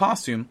Marauder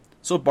costume?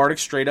 So Bardic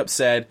straight up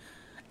said,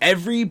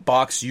 every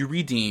box you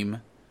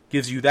redeem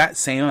gives you that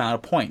same amount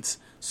of points.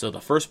 So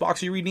the first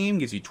box you redeem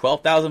gives you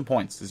 12,000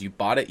 points. Because you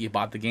bought it, you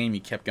bought the game,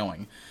 you kept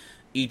going.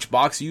 Each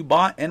box you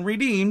bought and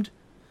redeemed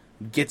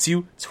gets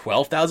you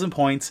 12,000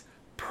 points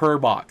per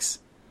box.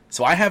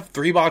 So I have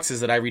 3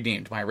 boxes that I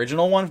redeemed. My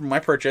original one from my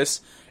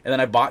purchase, and then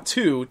I bought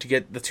 2 to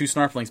get the 2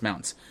 Snarflinks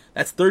mounts.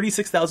 That's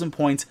 36,000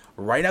 points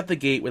right out the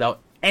gate without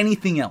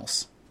anything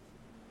else.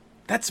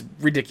 That's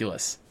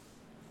ridiculous.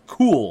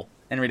 Cool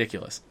and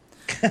ridiculous.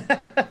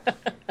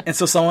 And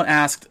so someone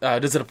asked,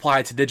 does it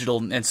apply to digital?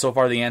 And so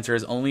far the answer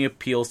is only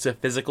appeals to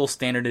physical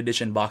standard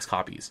edition box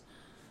copies.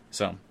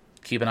 So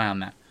keep an eye on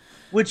that.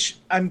 Which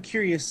I'm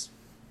curious.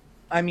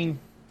 I mean,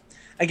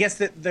 I guess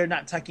that they're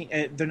not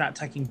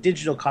talking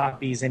digital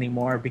copies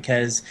anymore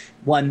because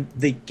one,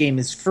 the game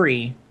is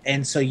free,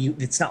 and so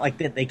it's not like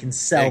that they can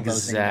sell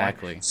those anymore.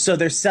 Exactly. So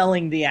they're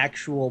selling the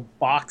actual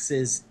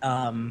boxes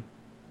out.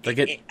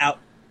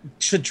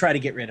 Should try to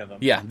get rid of them.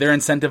 Yeah, they're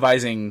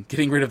incentivizing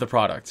getting rid of the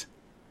product.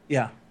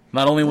 Yeah.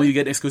 Not only will you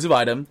get an exclusive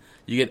item,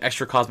 you get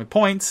extra cosmic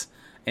points,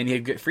 and you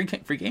get free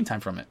game time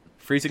from it.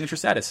 Free signature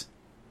status.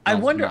 I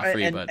Well, wonder, not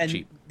free, and, but and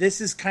cheap. this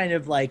is kind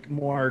of like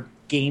more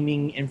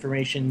gaming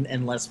information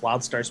and less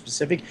WildStar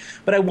specific.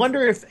 But I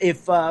wonder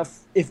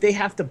if they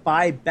have to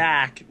buy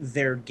back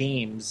their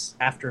games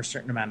after a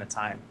certain amount of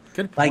time.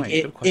 Good point.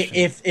 Good question.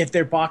 If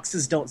their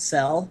boxes don't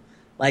sell,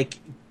 like,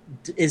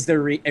 is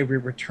there a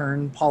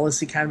return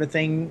policy kind of a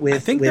thing? I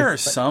think there are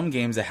some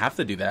games that have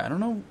to do that. I don't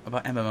know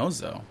about MMOs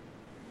though.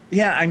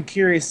 Yeah, I'm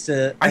curious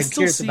about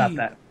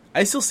that.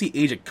 I still see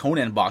Age of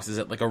Conan boxes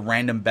at like a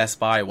random Best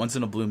Buy once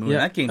in a blue moon. Yeah,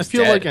 That game's I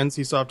feel dead. like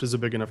NCSoft is a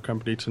big enough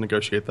company to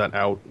negotiate that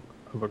out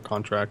of a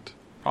contract.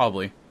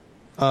 Probably.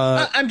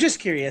 I'm just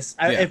curious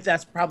Yeah. if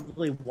that's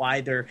probably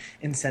why they're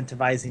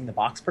incentivizing the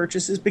box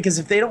purchases, because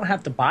if they don't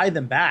have to buy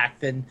them back,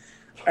 then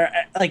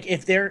like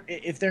if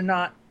they're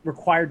not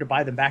required to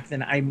buy them back,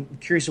 then I'm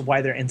curious of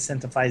why they're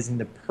incentivizing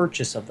the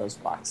purchase of those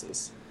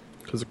boxes.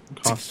 Because it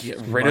costs To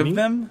get rid money? of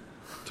them?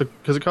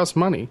 Because it costs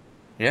money.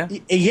 Yeah.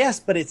 Yes,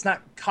 but it's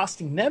not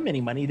costing them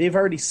any money. They've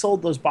already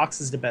sold those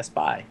boxes to Best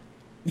Buy.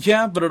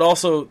 Yeah, but it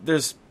also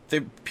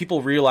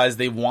people realize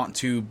they want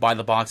to buy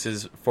the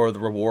boxes for the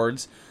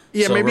rewards.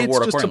 Yeah, so maybe it's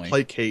reward just accordingly. to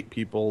placate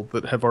people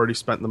that have already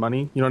spent the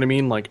money. You know what I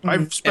mean? Like,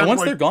 I've spent once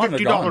like they're gone, they're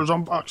 $50 gone.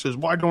 on boxes.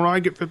 Why don't I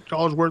get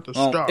 $50 worth of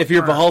Well, stuff? if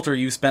you're Behalter,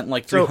 you spent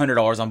like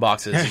 $300 on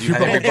boxes. If you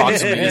had every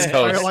box from the East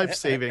entire Coast. life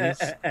savings,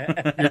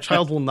 your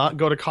child will not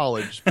go to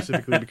college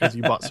specifically because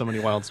you bought so many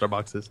WildStar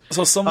boxes.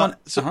 So someone...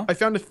 I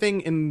found a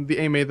thing in the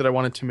AMA that I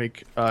wanted to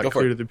make for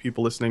clear it. to the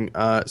people listening.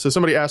 So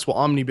somebody asked, will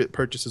Omnibit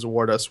purchases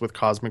award us with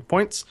cosmic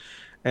points?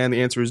 And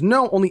the answer is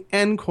no, only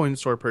N coin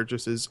store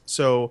purchases.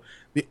 So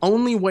the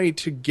only way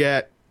to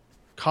get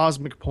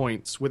cosmic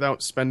points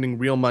without spending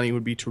real money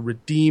would be to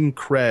redeem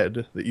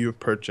cred that you have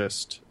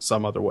purchased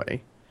some other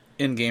way.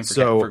 In-game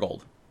So- for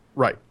gold.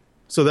 Right.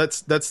 So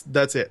that's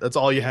it. That's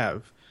all you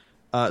have.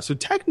 So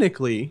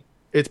technically,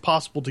 it's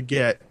possible to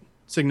get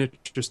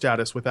signature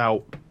status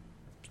without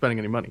spending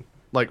any money.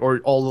 Like, or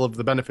all of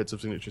the benefits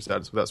of signature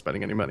status without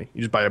spending any money. You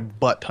just buy a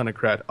butt ton of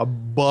cred. A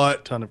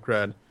butt ton of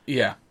cred.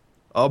 Yeah.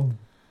 A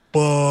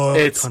butt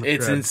It's ton of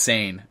it's cred.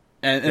 insane.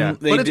 And Yeah.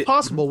 they But it's did-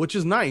 possible, which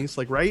is nice.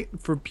 Like, right?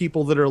 For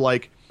people that are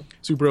like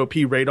super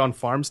OP raid on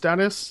farm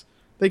status,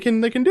 they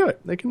can do it.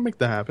 They can make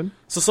that happen.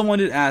 So someone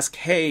did ask,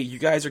 hey, you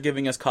guys are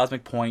giving us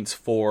cosmic points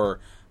for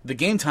the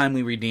game time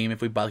we redeem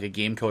if we buy like a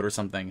game code or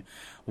something.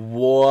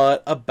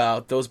 What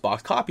about those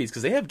box copies?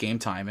 Because they have game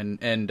time.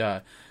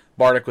 And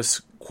Bardic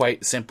was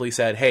quite simply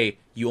said, hey,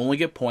 you only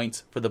get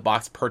points for the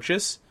box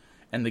purchase,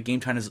 and the game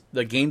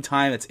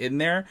time that's in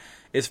there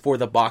is for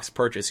the box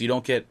purchase. You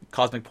don't get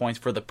cosmic points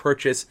for the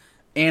purchase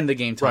and the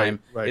game time.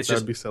 Right, It's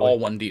that'd be just silly. all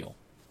one deal.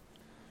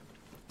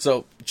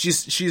 So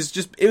she's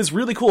just, it was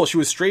really cool. She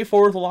was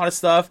straightforward with a lot of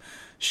stuff.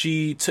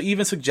 She took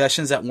even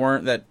suggestions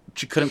that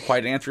she couldn't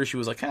quite answer. She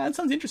was like, that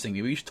sounds interesting.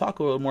 Maybe you should talk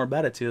a little more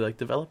about it to like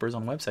developers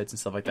on websites and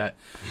stuff like that.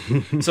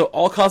 So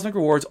all cosmic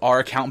rewards are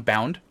account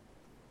bound.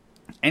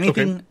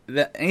 Anything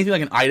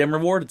like an item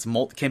reward,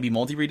 can be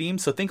multi-redeemed.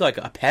 So think like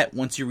a pet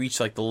once you reach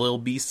like the little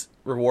beast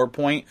reward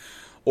point,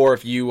 or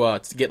if you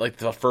get like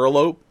the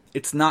furlough,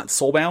 it's not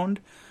soulbound.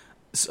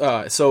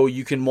 So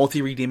you can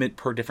multi-redeem it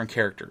per different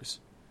characters.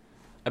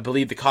 I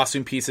believe the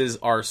costume pieces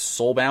are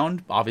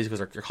soulbound, obviously because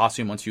they're your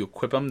costume. Once you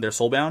equip them, they're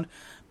soulbound.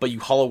 But you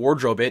hollow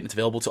wardrobe it, and it's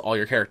available to all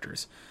your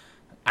characters.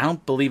 I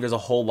don't believe there's a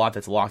whole lot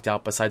that's locked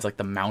out besides like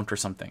the mount or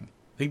something.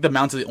 I think the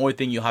mount is the only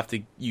thing you have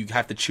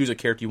to choose a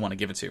character you want to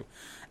give it to.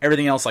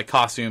 Everything else, like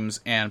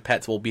costumes and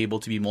pets, will be able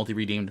to be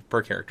multi-redeemed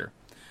per character.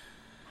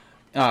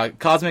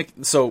 Cosmic,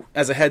 so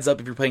as a heads up,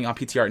 if you're playing on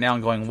PTR now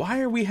and going, why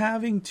are we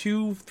having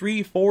 2,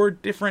 3, 4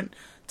 different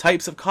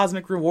types of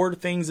cosmic reward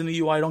things in the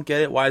UI? I don't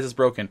get it. Why is this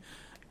broken?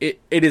 It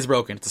is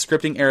broken. It's a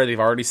scripting error. They've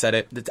already said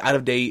it. It's out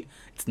of date.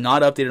 It's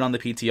not updated on the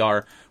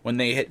PTR. When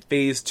they hit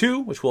phase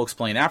 2, which we'll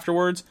explain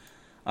afterwards,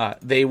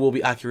 they will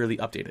be accurately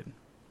updated.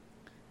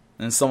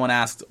 And someone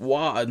asked,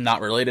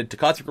 not related to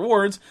Cosmic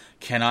Rewards,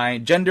 can I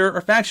gender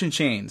or faction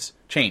change?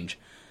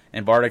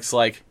 And Bardic's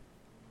like,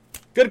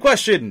 good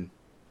question.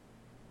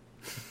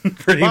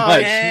 Pretty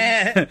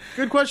much.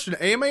 Good question.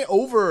 AMA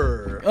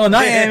over. Oh,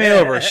 not AMA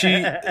over.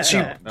 She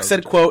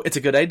said, quote, it's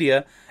a good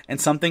idea and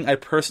something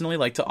I'd personally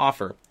like to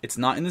offer. It's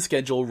not in the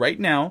schedule right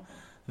now,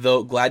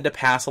 though glad to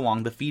pass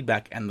along the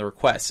feedback and the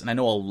requests. And I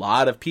know a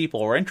lot of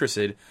people are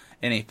interested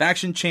in a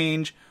faction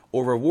change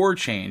or reward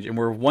change, and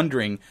we're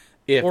wondering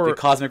if the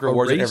Cosmic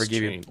Rewards would ever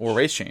give you, or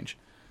race change.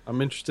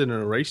 I'm interested in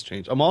a race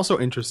change. I'm also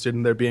interested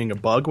in there being a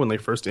bug when they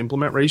first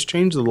implement race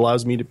change that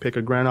allows me to pick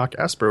a Granok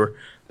Esper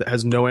that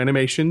has no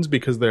animations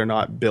because they're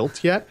not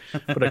built yet,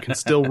 but I can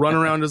still run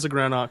around as a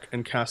Granok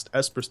and cast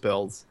Esper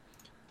spells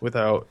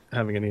without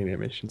having any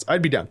animations.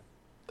 I'd be down.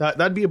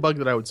 That'd be a bug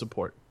that I would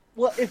support.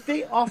 Well, if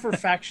they offer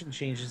faction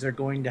changes, they're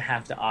going to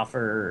have to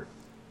offer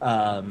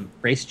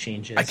race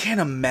changes. I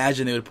can't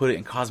imagine they would put it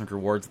in Cosmic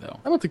Rewards, though.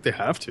 I don't think they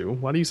have to.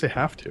 Why do you say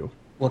have to?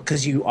 Well,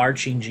 because you are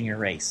changing your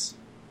race.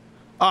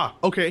 Ah,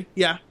 okay.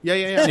 Yeah.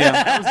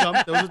 That was dumb.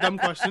 That was a dumb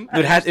question.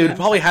 It would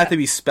probably have to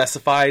be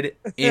specified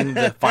in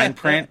the fine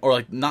print, or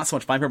like not so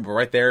much fine print, but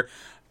right there,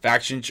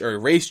 faction or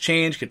race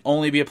change can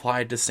only be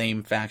applied to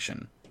same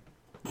faction.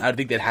 I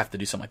think they'd have to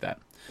do something like that.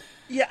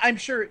 Yeah, I'm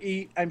sure.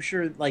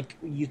 Like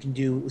you can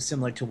do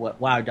similar to what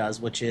WoW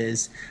does, which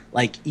is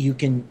like you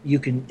can.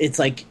 It's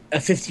like a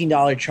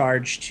 $15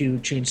 charge to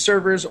change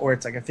servers, or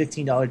it's like a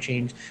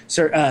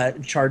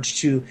 $15 charge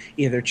to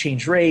either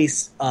change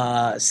race,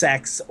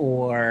 sex,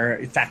 or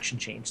faction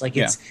change. Like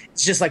it's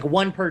just like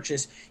one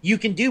purchase. You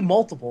can do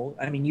multiple.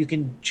 I mean, you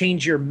can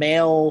change your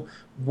male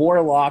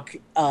warlock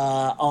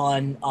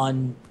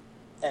on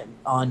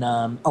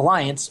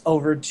Alliance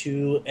over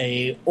to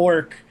a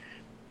orc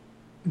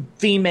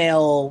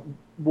female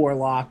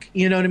warlock.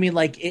 You know what I mean?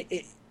 Like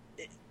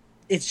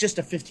it's just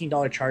a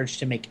 $15 charge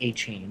to make a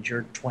change,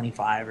 or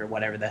 25 or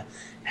whatever the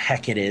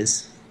heck it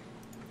is.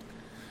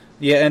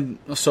 Yeah, and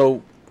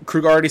so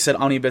Krug already said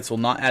Omnibits will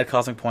not add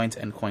cosmic points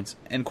and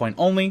coin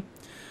only.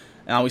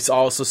 We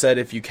also said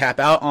if you cap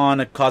out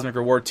on a cosmic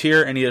reward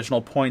tier, any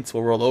additional points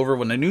will roll over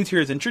when a new tier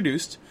is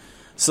introduced.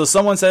 So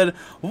someone said,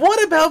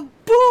 what about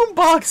boom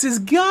boxes,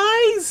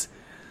 guys?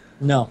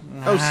 No.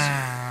 Oh,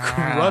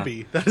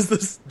 scrubby. That is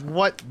this.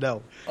 What?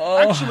 No. Oh.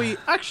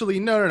 Actually,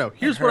 no.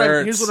 Here's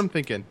what I'm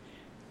thinking.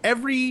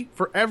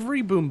 For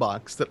every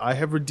boombox that I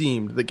have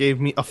redeemed that gave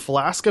me a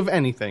flask of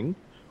anything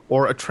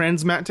or a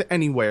transmat to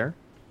anywhere,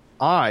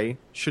 I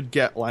should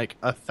get like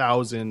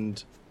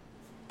 1,000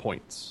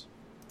 points,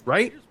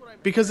 right?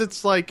 Because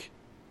it's like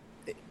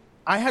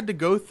I had to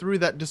go through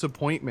that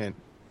disappointment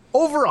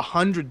over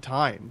 100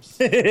 times,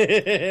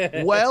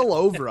 well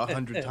over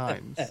 100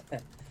 times.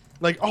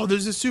 Like, oh,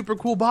 there's a super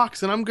cool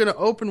box, and I'm going to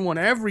open one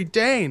every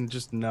day. And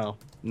just, no,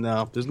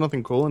 there's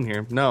nothing cool in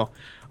here. No.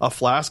 A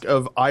flask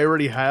of, I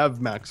already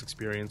have max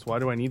experience. Why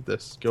do I need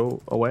this?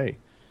 Go away.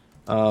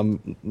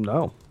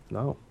 No.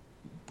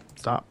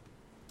 Stop.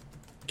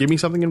 Give me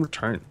something in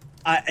return.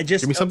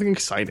 Give me something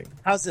exciting.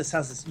 How's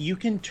this? You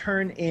can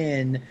turn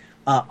in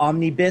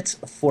Omnibits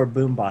for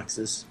boom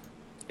boxes.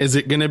 Is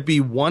it going to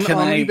be one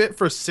Omnibit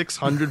for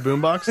 600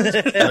 boomboxes?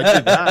 I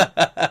did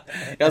that.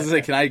 I was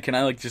going to say, can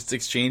I like just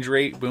exchange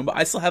rate boombox?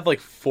 I still have like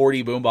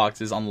 40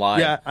 boomboxes on live.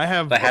 Yeah, I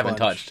have. That I haven't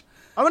touched.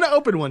 I'm going to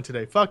open one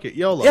today. Fuck it.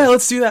 YOLO. Yeah,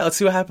 let's do that. Let's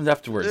see what happens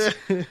afterwards.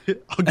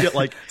 I'll get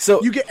like,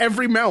 so you get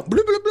every mount.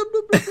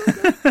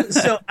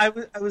 So I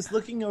was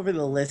looking over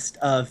the list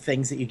of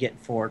things that you get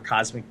for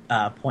cosmic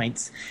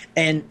points.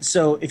 And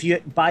so if you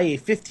buy a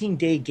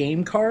 15-day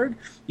game card,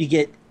 you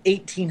get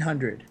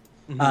 1,800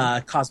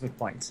 cosmic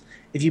points.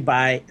 If you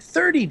buy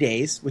 30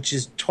 days, which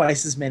is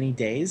twice as many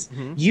days,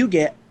 you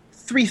get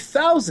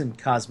 3,000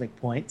 cosmic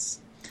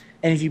points.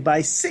 And if you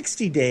buy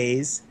 60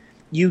 days,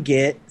 you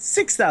get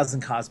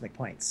 6,000 cosmic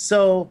points.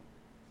 So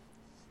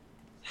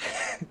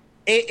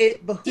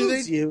it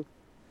behooves you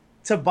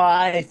to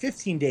buy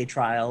 15-day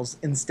trials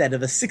instead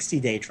of a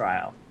 60-day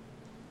trial.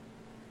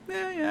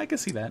 Yeah, I can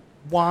see that.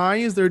 Why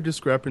is there a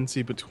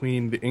discrepancy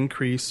between the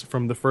increase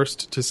from the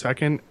first to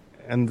second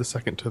and the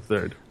second to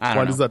third?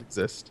 Why does that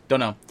exist? Don't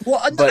know.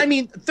 Well, I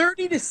mean,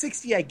 30 to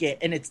 60 I get,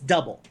 and it's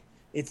double.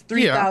 It's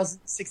 3,000,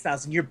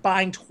 6,000. You're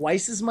buying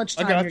twice as much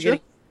time. You're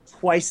getting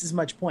twice as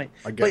much point.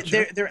 But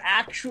they're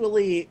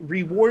actually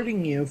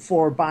rewarding you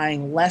for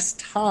buying less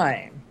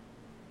time.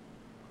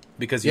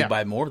 Because you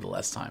buy more the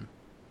less time.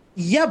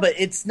 Yeah, but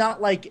it's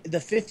not like the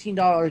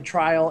 $15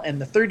 trial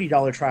and the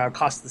 $30 trial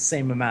cost the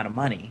same amount of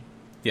money.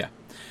 Yeah.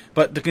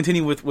 But to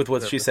continue with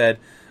what she said,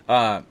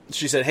 hey,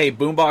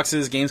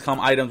 boomboxes, Gamescom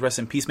items, Rest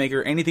in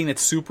Peacemaker, anything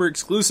that's super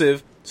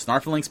exclusive,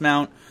 Snarflinks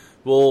mount,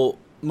 will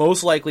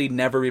most likely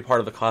never be part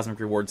of the Cosmic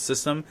Rewards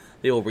system.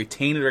 They will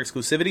retain their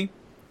exclusivity.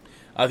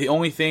 The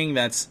only thing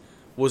that's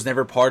was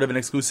never part of an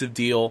exclusive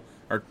deal,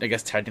 or I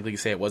guess technically you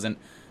say it wasn't,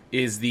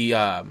 is the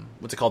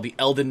what's it called, the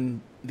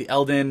Elden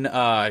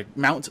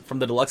mount from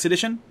the Deluxe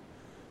Edition,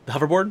 the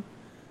hoverboard.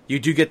 You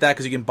do get that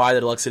because you can buy the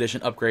Deluxe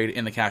Edition upgrade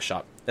in the cash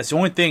shop. That's the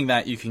only thing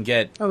that you can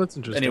get that's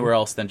interesting. Anywhere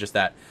else than just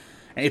that.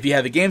 And if you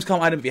have a Gamescom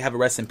item, if you have a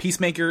Rest in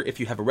Peacemaker, if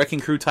you have a Wrecking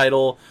Crew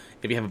title,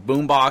 if you have a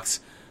Boombox,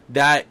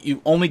 that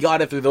you only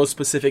got it through those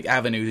specific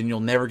avenues, and you'll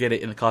never get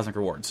it in the Cosmic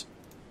Rewards.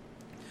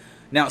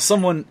 Now,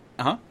 someone...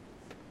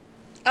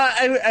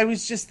 I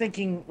was just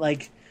thinking,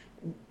 like,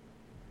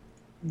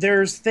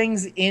 there's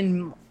things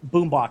in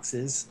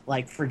boomboxes,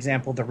 like, for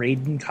example, the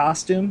Raiden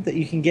costume that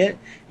you can get.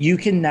 You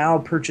can now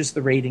purchase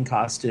the Raiden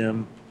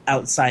costume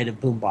outside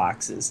of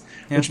boomboxes,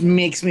 which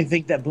makes me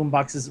think that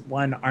boomboxes,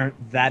 one,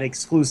 aren't that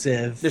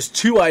exclusive. There's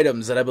 2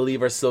 items that I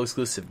believe are still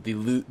exclusive. The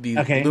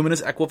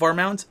Luminous Equivar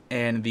mount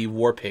and the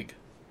War Pig.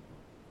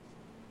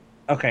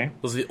 Okay.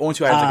 Those are the only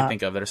 2 items I can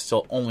think of that are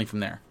still only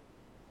from there.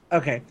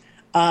 Okay.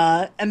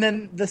 And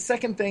then the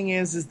second thing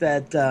is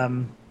that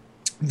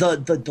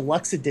the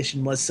deluxe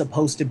edition was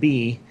supposed to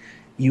be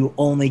you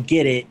only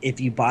get it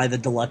if you buy the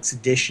deluxe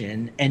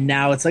edition, and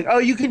now it's like, oh,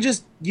 you can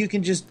just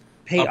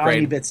pay upgrade.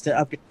 Omnibits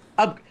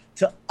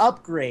to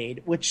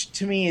upgrade, which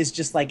to me is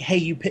just like, hey,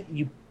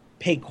 you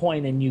pay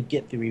coin and you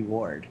get the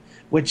reward,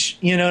 which,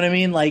 you know what I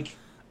mean? Like,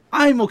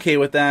 I'm okay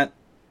with that.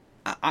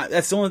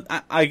 That's the only.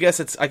 I guess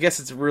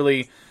it's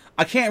really.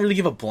 I can't really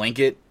give a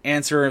blanket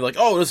answer like,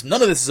 oh,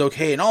 none of this is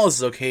okay and all this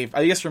is okay.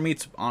 I guess for me,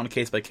 it's on a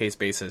case by case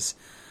basis.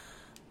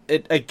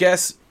 I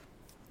guess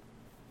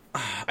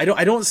I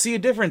don't see a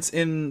difference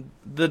in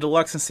the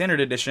deluxe and standard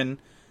edition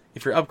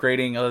if you're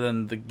upgrading other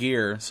than the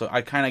gear. So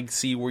I kind of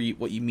see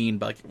what you mean,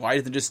 but like, why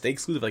doesn't it just stay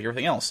exclusive like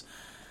everything else?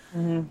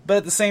 Mm-hmm. But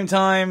at the same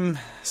time,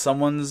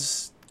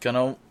 someone's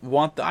gonna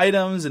want the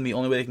items, and the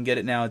only way they can get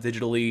it now is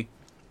digitally.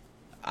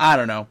 I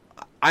don't know.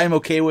 I'm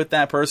okay with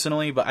that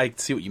personally, but I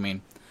see what you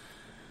mean.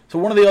 So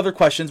one of the other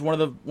questions, one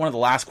of the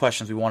last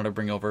questions we wanted to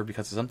bring over,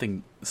 because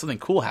something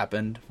cool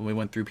happened when we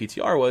went through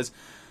PTR, was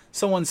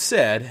someone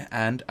said,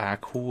 and I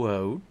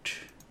quote,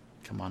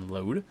 come on,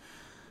 load,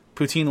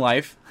 Poutine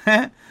Life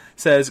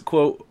says,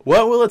 quote,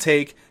 what will it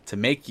take to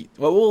make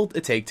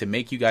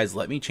you guys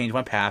let me change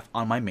my path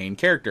on my main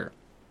character?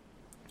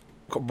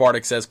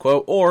 Bardic says,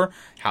 quote, or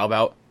how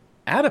about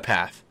add a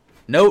path?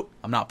 Note,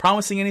 I'm not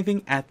promising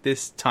anything at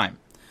this time.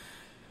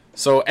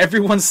 So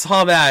everyone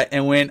saw that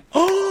and went,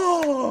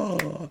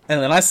 oh!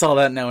 And then I saw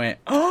that and I went,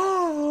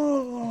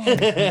 oh!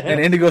 And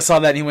Indigo saw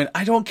that and he went,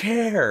 I don't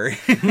care.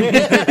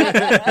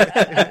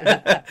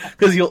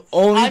 Because you'll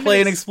only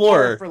play an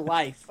explorer. For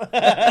life. You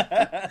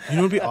know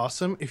what would be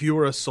awesome? If you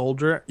were a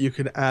soldier, you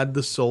could add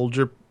the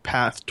soldier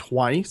path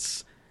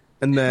twice,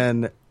 and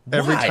then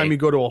every time you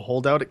go to a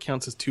holdout, it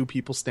counts as 2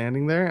 people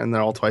standing there, and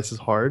they're all twice as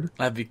hard.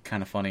 That'd be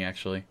kind of funny,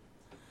 actually.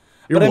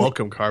 You're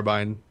welcome,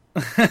 Carbine.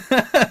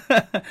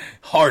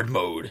 Hard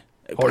mode.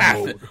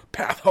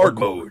 Path hard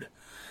mode.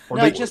 Or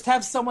no, just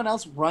have someone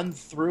else run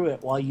through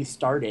it while you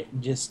start it,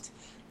 and just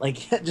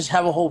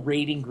have a whole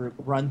raiding group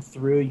run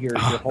through your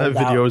holdout.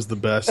 That video is the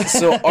best.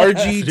 So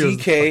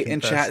RGDK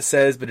in chat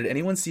says, but did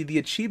anyone see the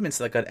achievements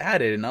that got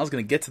added? And I was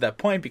going to get to that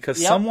point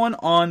because someone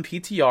on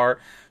PTR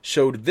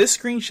showed this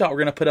screenshot we're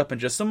going to put up in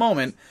just a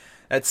moment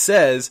that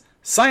says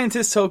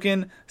Scientist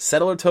token,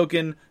 Settler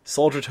token,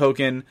 Soldier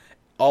token,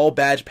 all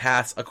badge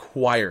paths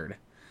acquired.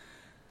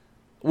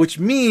 Which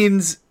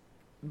means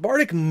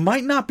Bardic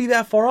might not be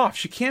that far off.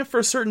 She can't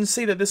for certain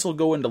say that this will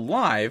go into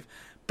live,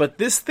 but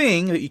this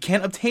thing that you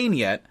can't obtain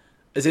yet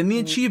is in the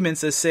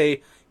achievements that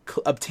say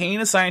obtain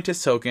a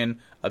Scientist token,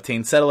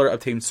 obtain Settler,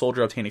 obtain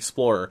Soldier, obtain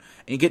Explorer,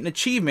 and you get an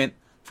achievement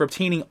for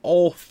obtaining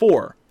all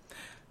 4.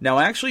 Now,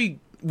 I actually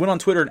went on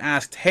Twitter and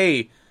asked,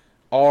 hey,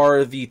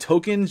 are the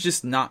tokens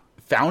just not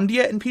found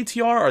yet in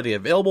PTR? Are they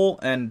available?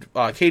 And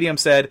KDM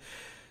said,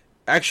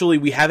 actually,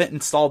 we haven't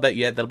installed that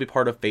yet. That'll be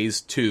part of Phase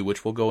 2,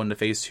 which we'll go into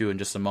Phase 2 in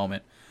just a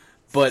moment.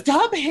 But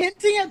stop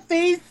hinting at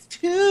Phase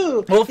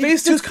 2. Well,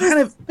 Phase 2 is kind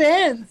of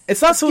suspense.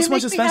 It's not so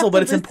much suspenseful,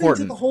 but it's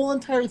important. To the whole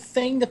entire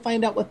thing to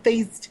find out what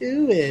Phase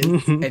 2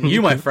 is. And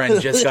you, my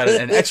friend, just got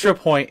an extra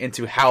point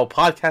into how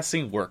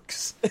podcasting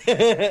works.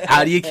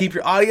 How do you keep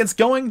your audience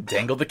going?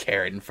 Dangle the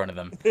carrot in front of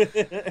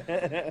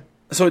them.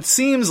 So it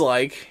seems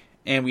like,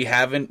 and we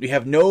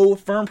have no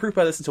firm proof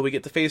by this until we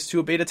get to Phase 2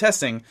 of beta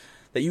testing,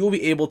 that you will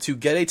be able to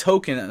get a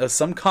token of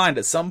some kind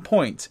at some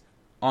point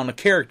on a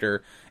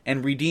character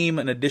and redeem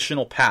an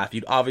additional path.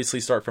 You'd obviously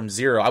start from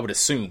 0, I would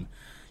assume.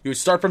 You would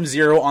start from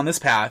 0 on this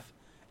path.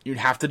 You'd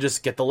have to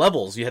just get the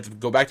levels. You have to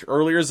go back to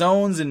earlier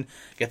zones and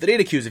get the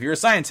data queues if you're a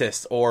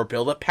scientist, or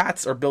build up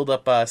paths, or build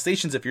up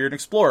stations if you're an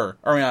explorer,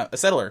 or a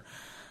settler,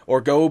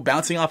 or go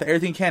bouncing off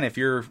everything you can if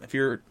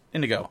you're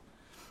Indigo.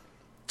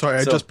 Sorry,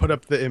 I just put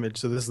up the image.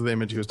 So this is the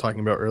image he was talking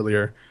about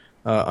earlier,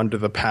 under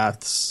the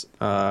paths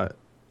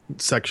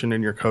section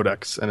in your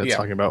codex, and it's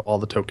talking about all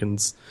the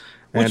tokens.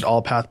 And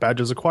all path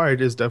badges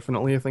acquired is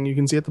definitely a thing you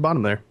can see at the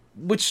bottom there.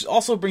 Which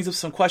also brings up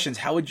some questions.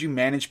 How would you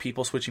manage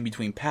people switching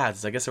between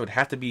paths? I guess it would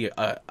have to be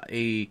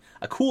a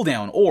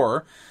cooldown,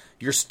 or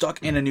you're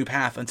stuck in a new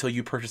path until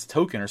you purchase a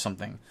token or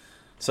something.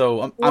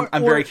 So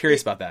I'm very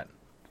curious about that.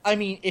 I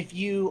mean, if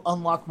you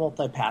unlock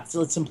multi-paths,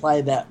 let's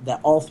imply that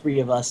all 3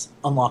 of us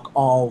unlock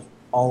all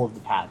of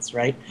the paths,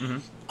 right?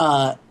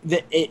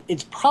 Mm-hmm.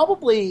 It's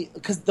probably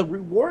because the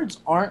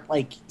rewards aren't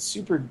like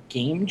super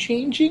game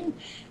changing.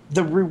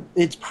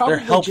 It's probably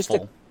they're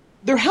helpful.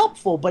 they're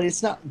helpful, but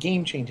it's not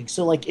game changing.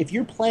 So, like, if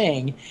you're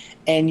playing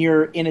and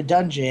you're in a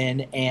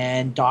dungeon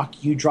and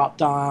Doc, you drop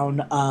down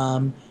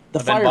the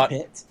fire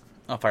pit.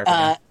 Oh, fire pit.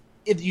 Yeah.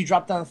 If you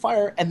drop down the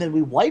fire and then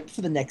we wipe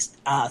for the next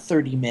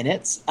 30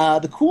 minutes,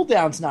 the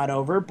cooldown's not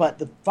over, but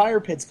the fire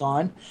pit's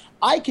gone.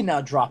 I can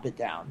now drop it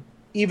down,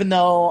 even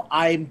though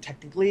I'm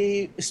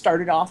technically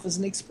started off as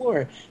an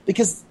explorer,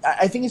 because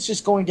I think it's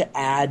just going to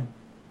add.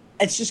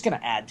 It's just going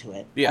to add to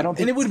it. Yeah, I don't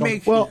think and it would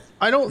make. Well,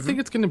 I don't think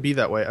it's going to be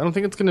that way. I don't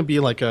think it's going to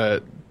be like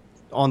a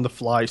on the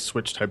fly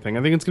switch type thing.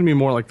 I think it's going to be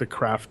more like the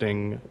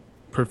crafting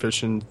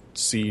profession.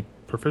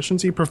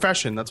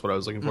 That's what I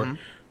was looking for.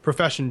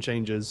 Profession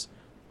changes.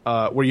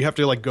 Where you have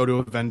to like go to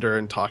a vendor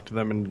and talk to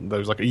them, and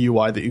there's like a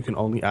UI that you can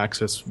only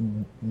access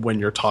when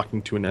you're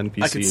talking to an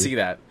NPC. I could see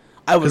that.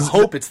 I would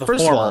hope it's the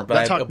first former, of all, but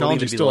that I believe technology it'd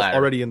be is the still latter.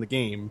 already in the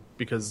game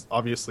because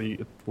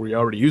obviously we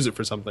already use it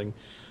for something.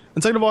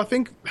 And second of all, I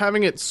think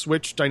having it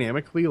switch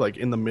dynamically, like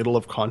in the middle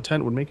of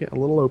content, would make it a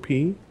little OP.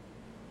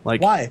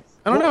 Like, Why?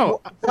 I don't know.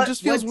 What, it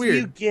just feels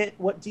weird.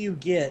 What do you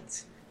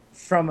get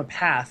from a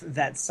path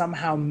that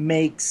somehow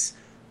makes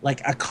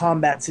like a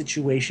combat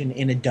situation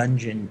in a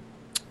dungeon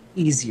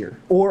easier,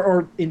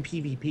 or in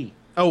PvP?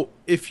 Oh,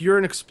 if you're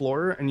an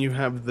explorer and you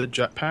have the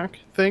jetpack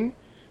thing,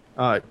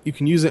 you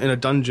can use it in a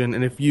dungeon.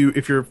 And if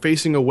you're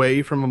facing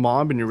away from a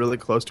mob and you're really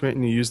close to it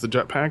and you use the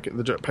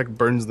jetpack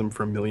burns them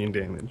for 1,000,000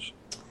 damage.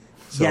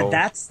 So, yeah,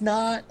 that's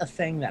not a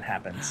thing that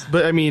happens.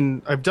 But I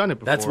mean, I've done it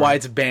before. That's why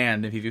it's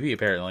banned in PvP,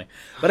 apparently.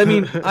 But I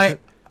mean,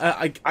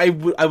 I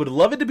would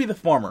love it to be the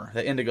former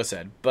that Indigo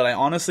said, but I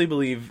honestly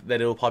believe that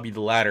it will probably be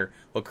the latter,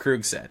 what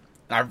Krug said.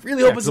 I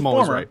really hope it's the I'm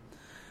always former. right.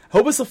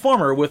 Hope it's the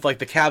former with like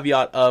the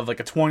caveat of like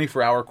a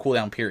 24-hour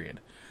cooldown period,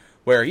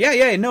 where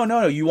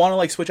no, you want to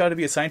like switch out to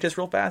be a scientist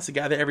real fast to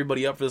gather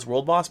everybody up for this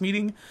world boss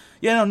meeting.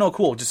 Yeah, no,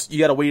 cool. Just you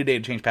got to wait a day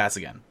to change paths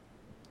again.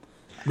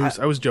 Moose,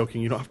 I was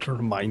joking. You don't have to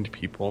remind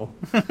people.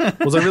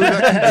 Was I really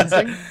that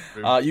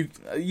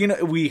convincing? You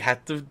know, we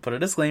had to put a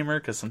disclaimer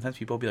because sometimes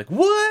people will be like,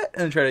 "What?"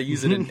 and try to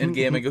use it in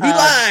game and go, "He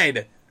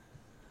lied."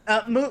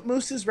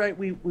 Moose is right.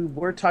 We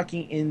were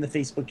talking in the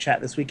Facebook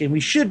chat this week, and we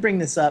should bring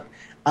this up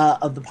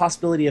of the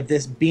possibility of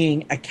this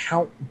being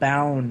account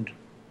bound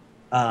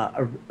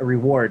a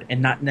reward,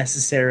 and not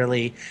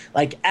necessarily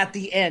like at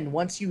the end.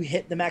 Once you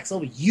hit the max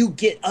level, you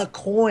get a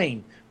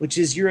coin, which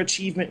is your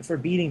achievement for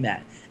beating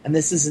that. And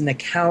this is an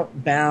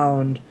account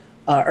bound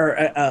or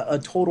a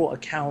total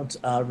account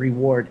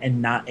reward,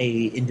 and not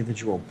a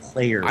individual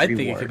player. I reward.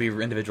 think it could be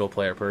individual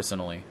player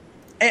personally.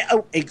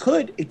 It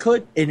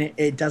could, and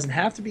it doesn't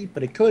have to be,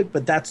 but it could.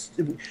 But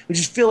we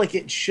just feel like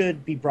it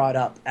should be brought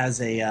up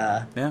as a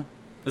yeah.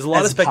 There's a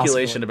lot of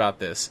speculation about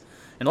this,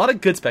 and a lot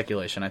of good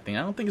speculation. I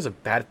don't think it's a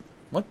bad.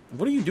 What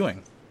are you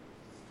doing?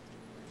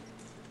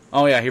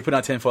 Oh yeah, you're putting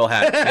on a tinfoil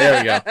hat. There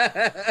we go.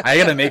 I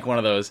gotta make one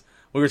of those.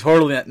 We were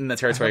totally in the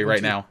territory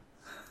right now.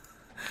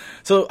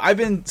 So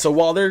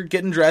while they're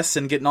getting dressed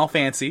and getting all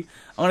fancy,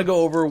 I'm gonna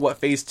go over what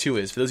Phase 2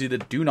 is for those of you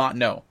that do not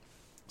know.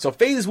 So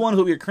Phase 1 is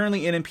what we are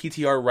currently in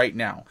PTR right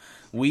now.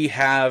 We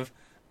have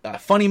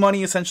funny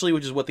money, essentially,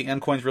 which is what the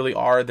end coins really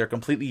are. They're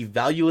completely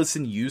valueless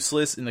and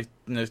useless in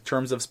the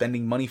terms of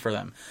spending money for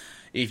them.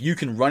 If you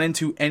can run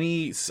into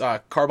any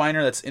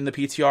carbiner that's in the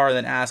PTR and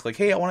then ask, like,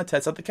 hey, I want to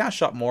test out the cash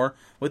shop more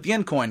with the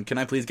end coin. Can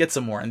I please get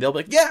some more? And they'll be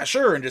like, yeah,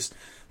 sure, and just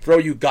throw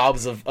you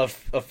gobs of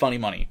funny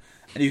money.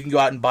 And you can go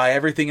out and buy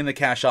everything in the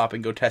cash shop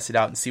and go test it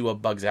out and see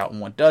what bugs out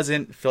and what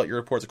doesn't. Fill out your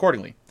reports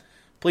accordingly.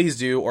 Please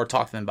do, or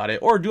talk to them about it,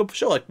 or do a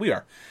show like we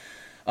are.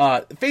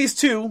 Phase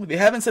 2, they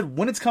haven't said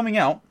when it's coming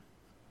out,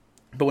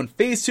 but when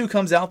Phase 2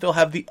 comes out, they'll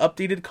have the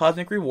updated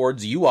Cosmic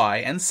Rewards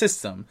UI and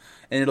system,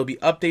 and it'll be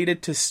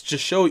updated to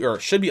show, or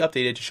should be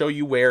updated to show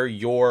you where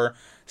your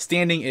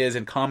standing is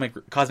in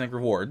Cosmic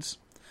Rewards.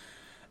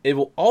 It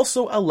will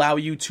also allow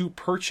you to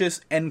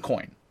purchase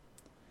Endcoin.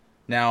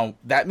 Now,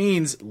 that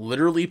means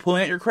literally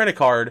pulling out your credit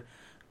card,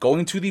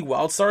 going to the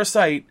WildStar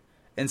site,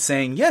 and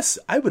saying, yes,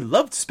 I would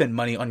love to spend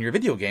money on your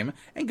video game,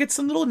 and get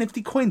some little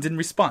nifty coins in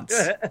response.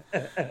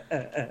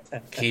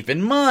 Keep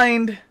in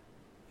mind,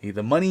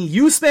 the money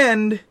you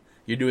spend,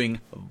 you're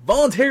doing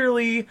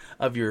voluntarily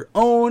of your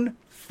own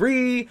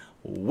free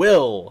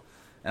will.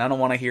 And I don't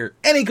want to hear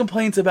any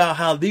complaints about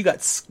how you got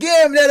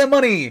scammed out of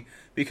money,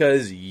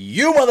 because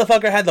you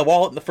motherfucker had the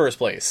wallet in the first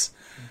place.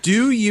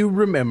 Do you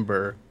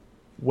remember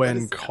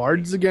when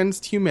Cards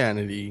Against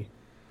Humanity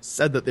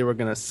said that they were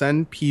going to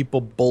send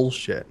people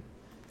bullshit?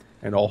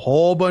 And a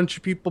whole bunch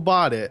of people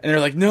bought it. And they're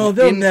like, no,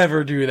 they'll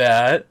never do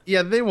that.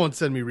 Yeah, they won't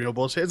send me real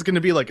bullshit. It's going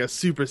to be like a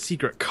super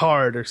secret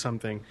card or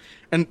something.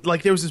 And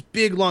like there was this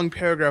big long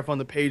paragraph on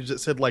the page that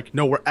said like,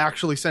 no, we're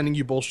actually sending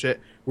you bullshit.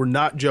 We're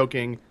not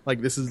joking.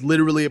 Like this is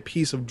literally a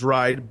piece of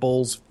dried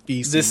bull's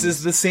feces. This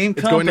is the same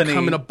It's company. going to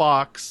come in a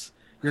box.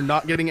 You're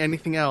not getting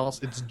anything else.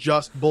 It's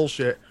just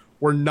bullshit.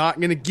 We're not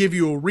going to give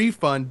you a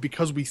refund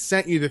because we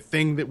sent you the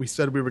thing that we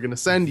said we were going to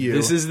send you.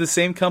 This is the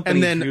same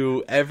company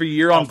who every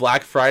year on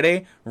Black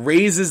Friday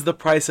raises the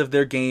price of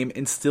their game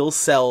and still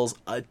sells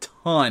a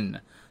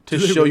ton to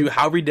show you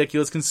how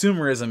ridiculous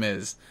consumerism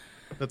is.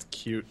 That's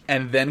cute.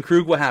 And then,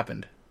 Krug, what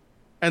happened?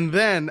 And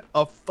then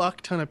a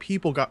fuck ton of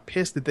people got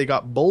pissed that they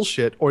got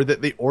bullshit, or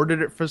that they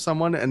ordered it for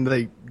someone and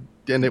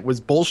it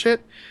was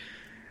bullshit,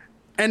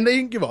 and they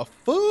didn't give a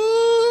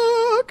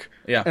fuck.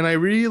 Yeah. And I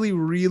really,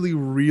 really,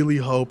 really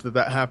hope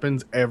that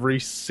happens every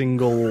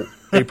single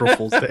April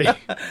Fool's Day.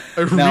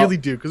 I really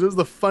do, because it was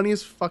the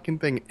funniest fucking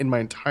thing in my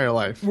entire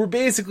life. We're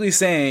basically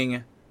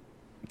saying,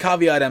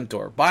 caveat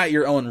emptor, buy at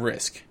your own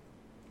risk.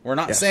 We're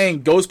not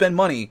saying go spend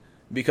money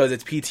because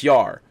it's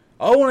PTR.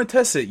 I want to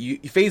test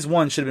it. Phase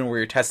 1 should have been where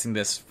you're testing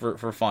this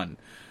for fun.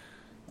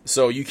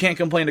 So you can't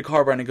complain to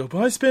Carbine and go, but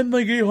I spent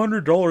like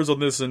 $800 on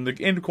this and the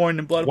Endcoin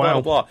and blah,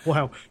 blah, blah.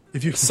 Wow.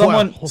 If you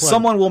someone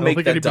will make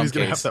that that dumb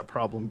gonna case. have that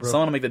problem, bro.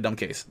 Someone will make that dumb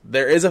case.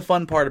 There is a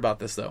fun part about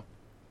this, though.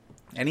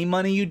 Any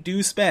money you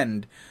do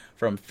spend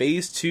from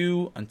Phase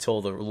 2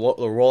 until the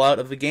rollout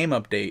of the game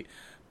update,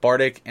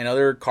 Bardic and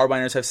other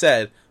Carbiners have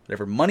said,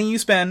 whatever money you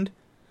spend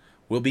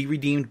will be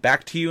redeemed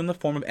back to you in the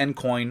form of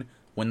Endcoin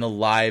when the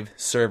live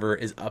server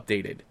is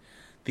updated.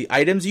 The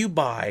items you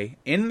buy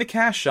in the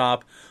cash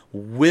shop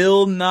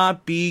will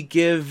not be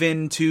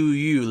given to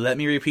you. Let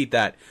me repeat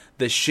that.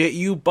 The shit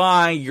you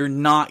buy, you're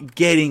not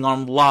getting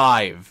on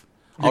live.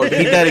 I'll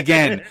repeat that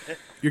again.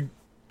 Your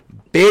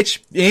bitch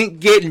ain't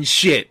getting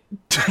shit.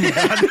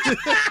 The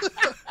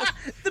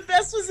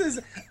best was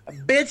his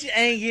bitch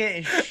ain't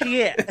getting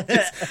shit.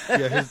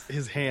 Yeah,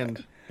 his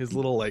hand, his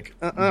little like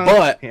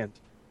But hand.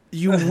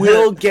 You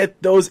will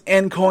get those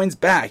End coins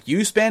back.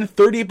 You spend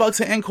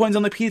 $30 at End coins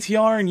on the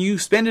PTR and you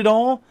spend it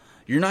all,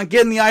 you're not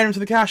getting the items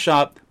in the cash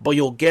shop, but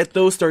you'll get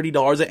those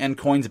 $30 at End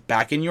coins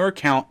back in your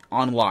account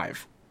on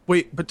live.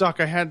 Wait, but Doc,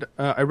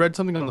 I read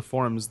something on the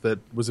forums that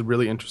was a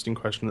really interesting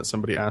question that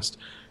somebody asked.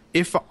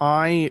 If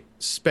I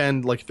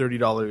spend like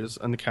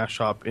 $30 on the cash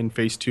shop in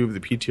Phase 2 of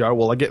the PTR,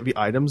 will I get the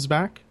items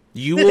back?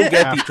 You will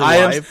get after the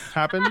items. live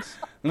happens?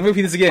 Let me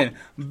repeat this again.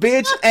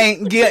 Bitch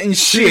ain't getting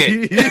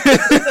shit.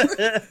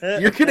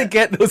 You're going to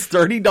get those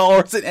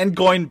 $30 at End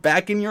coin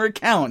back in your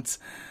account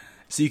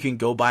so you can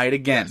go buy it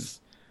again. Yes.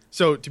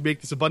 So, to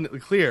make this abundantly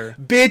clear,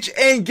 Bitch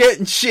ain't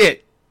getting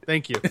shit.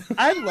 thank you.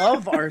 I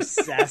love our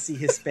sassy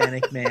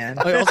Hispanic man.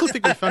 I also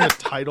think we found a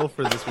title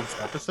for this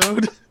week's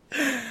episode.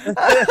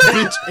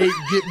 Bitch ain't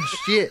getting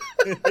shit.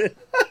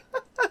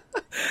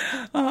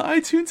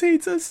 iTunes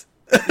hates us.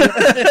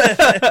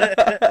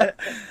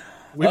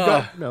 We've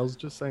got emails,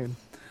 just saying.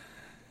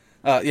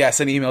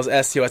 Send emails,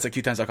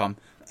 stos@qtimes.com.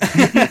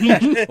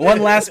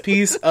 One last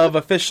piece of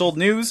official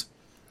news.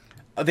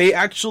 They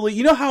actually,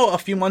 you know how a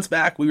few months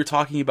back we were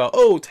talking about,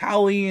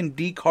 Tally and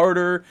D.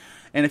 Carter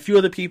and a few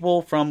other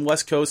people from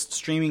West Coast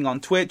streaming on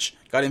Twitch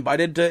got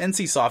invited to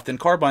NCSoft and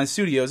Carbine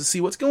Studios to see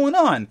what's going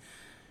on.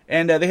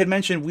 And they had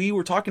mentioned we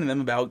were talking to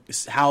them about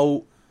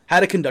how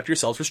to conduct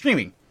yourselves for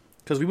streaming.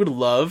 Because we would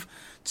love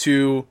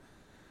to...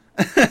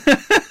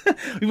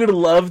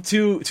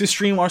 to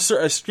stream our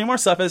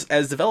stuff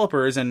as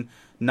developers and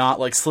not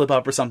like slip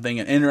up or something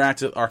and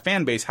interact with our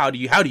fan base. How do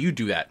you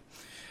do that?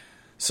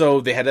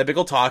 So they had that big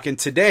old talk, and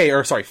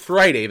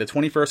Friday, the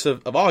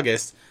 21st of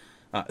August,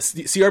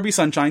 CRB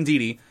Sunshine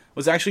Didi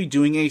was actually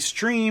doing a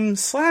stream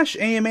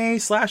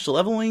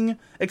 /AMA/leveling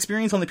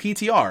experience on the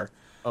PTR.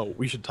 Oh,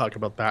 we should talk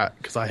about that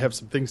because I have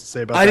some things to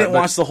say about that. I didn't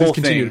watch the whole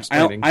thing.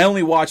 I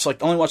only watched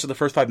the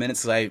first 5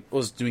 minutes because I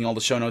was doing all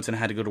the show notes and I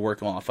had to go to work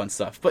and all that fun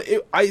stuff. But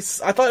I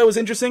thought it was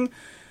interesting.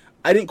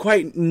 I didn't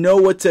quite know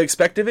what to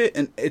expect of it,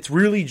 and it's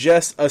really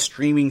just a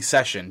streaming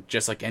session,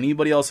 just like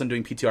anybody else in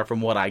doing PTR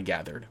from what I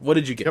gathered. What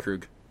did you get,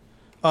 Krug?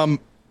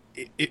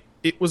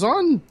 It was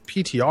on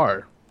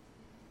PTR.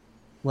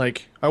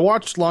 Like, I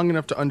watched long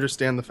enough to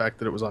understand the fact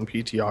that it was on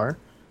PTR.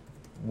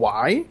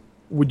 Why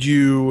would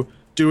you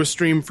do a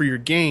stream for your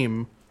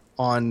game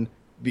on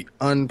the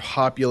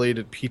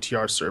unpopulated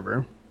PTR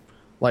server?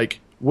 Like,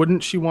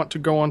 wouldn't she want to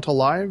go onto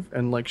live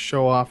and like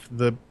show off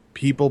the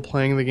people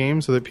playing the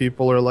game so that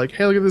people are like,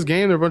 hey, look at this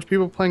game, there are a bunch of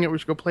people playing it, we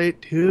should go play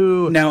it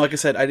too? Now, like I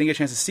said, I didn't get a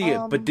chance to see it,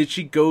 but did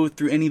she go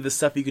through any of the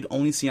stuff you could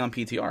only see on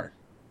PTR?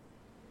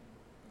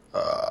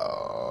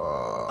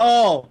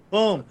 Oh,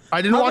 boom!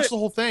 I didn't watch the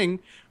whole thing.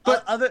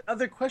 But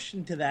other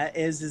question to that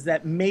is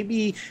that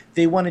maybe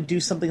they want to do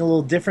something a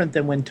little different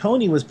than when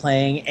Tony was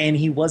playing and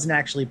he wasn't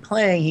actually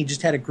playing. He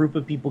just had a group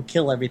of people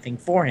kill everything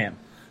for him.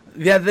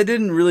 Yeah, that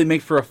didn't really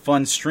make for a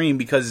fun stream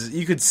because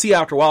you could see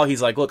after a while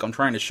he's like, look, I'm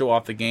trying to show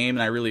off the game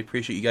and I really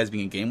appreciate you guys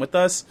being in game with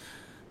us.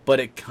 But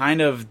it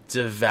kind of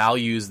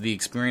devalues the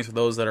experience for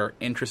those that are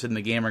interested in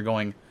the game or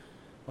going,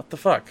 what the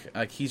fuck?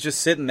 Like, he's just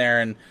sitting there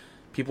and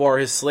people are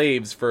his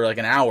slaves for like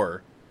an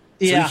hour.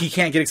 So Yeah. he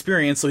can't get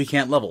experience, so he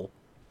can't level.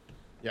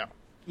 yeah,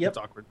 Yep. it's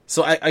awkward.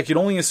 So I could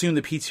only assume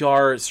the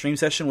PTR stream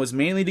session was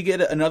mainly to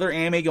get another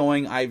anime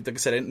going. Like I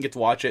said, I didn't get to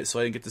watch it, so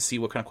I didn't get to see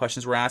what kind of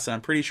questions were asked. And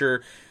I'm pretty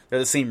sure they're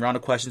the same round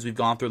of questions we've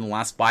gone through in the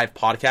last 5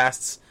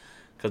 podcasts.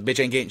 Because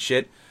bitch ain't getting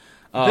shit.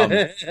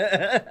 And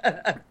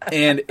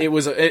it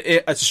was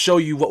to show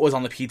you what was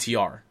on the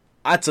PTR.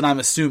 That's what I'm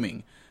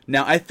assuming.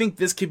 Now, I think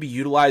this could be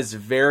utilized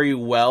very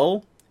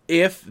well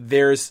if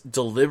there's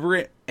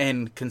deliberate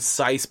and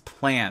concise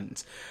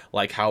plans.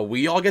 Like how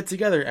we all get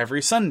together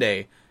every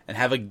Sunday and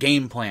have a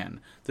game plan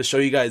to show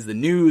you guys the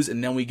news,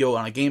 and then we go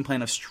on a game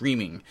plan of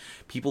streaming.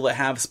 People that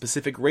have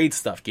specific raid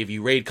stuff give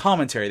you raid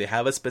commentary. They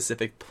have a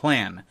specific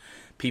plan.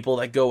 People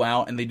that go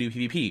out and they do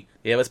PvP,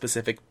 they have a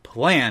specific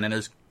plan, and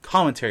there's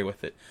commentary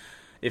with it.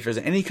 If there's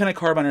any kind of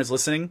carbiners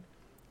listening,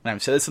 and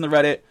I've said this in the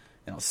Reddit,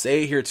 and I'll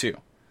say it here too,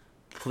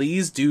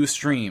 please do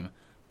stream,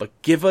 but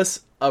give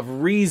us a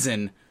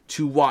reason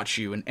to watch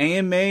you. An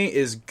AMA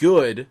is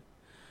good,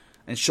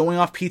 and showing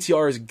off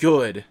PTR is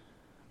good,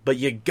 but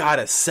you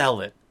gotta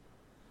sell it.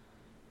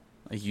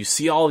 Like, you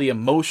see all the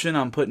emotion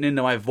I'm putting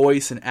into my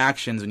voice and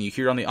actions when you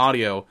hear it on the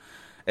audio.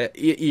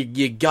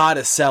 You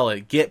gotta sell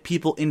it. Get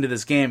people into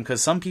this game,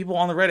 because some people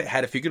on the Reddit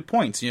had a few good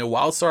points. You know,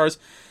 WildStars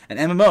and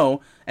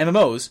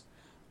MMOs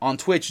on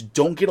Twitch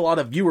don't get a lot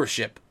of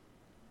viewership.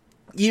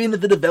 Even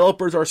if the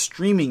developers are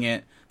streaming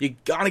it, you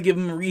gotta give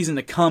them a reason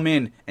to come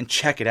in and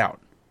check it out.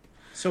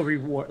 So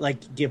reward, like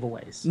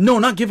giveaways. No,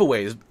 not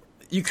giveaways.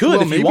 You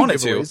could if you wanted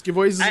giveaways. to.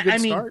 Giveaways is a good I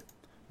mean, start.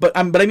 But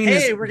I mean,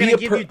 hey, we're gonna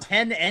give you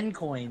 10 N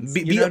coins.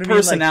 Be You know a what I mean? Like,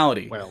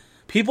 personality. well.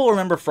 People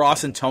remember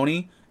Frost and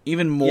Tony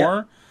even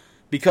more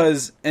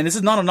because, and this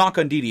is not a knock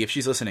on Dee Dee if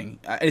she's listening.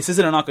 This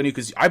isn't a knock on you,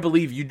 because I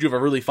believe you do have a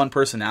really fun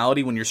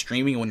personality when you're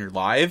streaming and when you're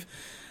live.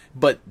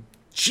 But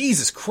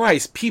Jesus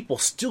Christ, people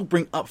still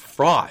bring up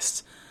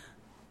Frost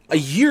a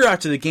year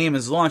after the game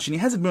is launched, and he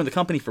hasn't been with the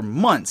company for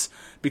months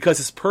because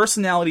his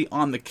personality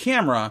on the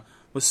camera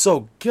was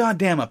so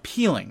goddamn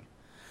appealing.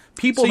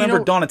 People remember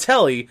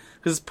Donatelli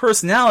because his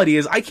personality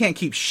is, I can't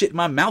keep shit in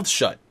my mouth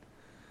shut.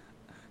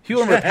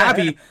 People remember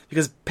Pappy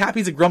because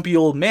Pappy's a grumpy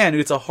old man who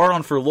gets a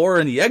hard-on for Laura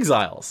and the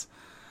Exiles.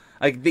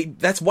 Like,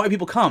 that's why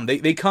people come.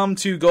 They come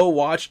to go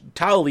watch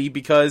Towley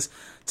because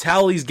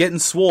Towley's getting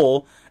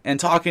swole and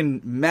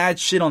talking mad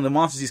shit on the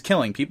monsters he's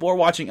killing. People are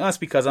watching us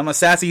because I'm a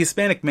sassy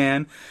Hispanic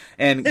man,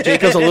 and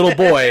Jacob's a little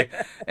boy,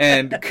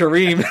 and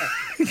Kareem,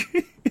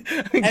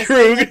 and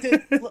Krug,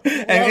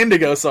 and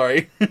Indigo,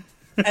 sorry.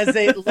 As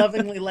they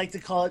lovingly like to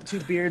call it,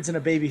 2 beards and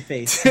a baby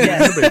face.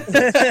 Yes.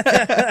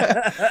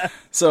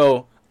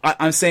 So,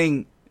 I'm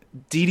saying,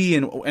 Dee Dee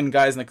and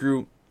guys in the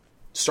crew,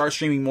 start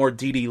streaming more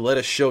Dee Dee. Let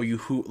us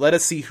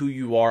see who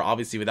you are,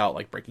 obviously without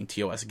like breaking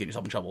TOS and getting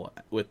yourself in trouble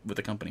with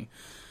the company.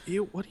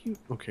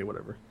 Okay,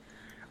 whatever.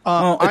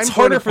 It's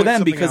harder for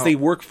them because they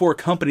work for a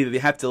company that they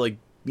have to, like,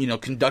 you know,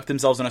 conduct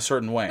themselves in a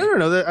certain way.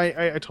 No.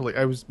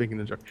 I was making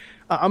a joke.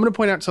 I'm going to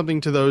point out something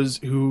to those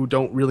who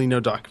don't really know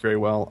Doc very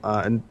well.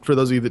 And for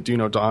those of you that do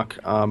know Doc,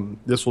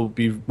 this will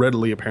be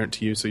readily apparent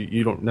to you, so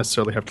you don't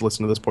necessarily have to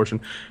listen to this portion.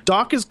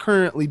 Doc is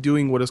currently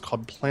doing what is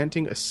called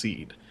planting a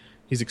seed.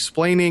 He's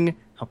explaining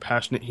how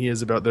passionate he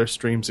is about their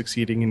stream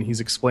succeeding, and he's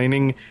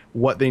explaining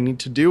what they need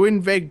to do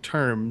in vague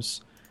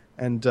terms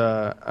and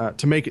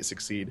to make it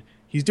succeed.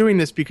 He's doing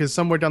this because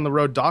somewhere down the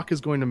road, Doc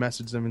is going to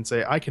message them and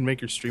say, I can make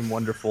your stream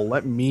wonderful.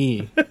 Let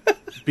me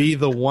be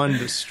the one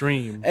to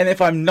stream. And if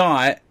I'm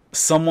not,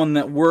 someone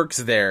that works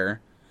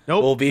there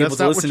will be able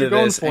to listen to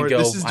this and go,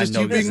 I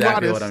know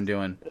exactly what I'm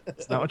doing.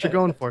 That's not what you're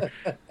going for.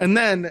 And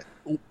then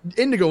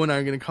Indigo and I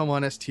are going to come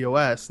on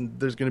STOS, and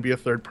there's going to be a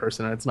third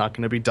person, and it's not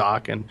going to be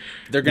Doc. And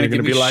they're going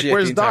to be like, where's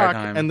where's Doc?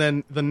 And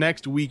then the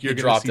next week, you're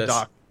going to see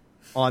Doc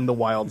on the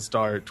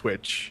WildStar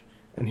Twitch.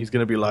 And he's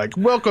going to be like,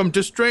 welcome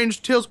to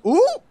Strange Tales.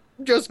 Ooh!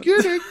 Just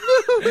kidding.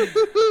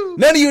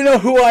 None of you know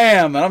who I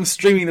am, and I'm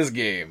streaming this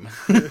game.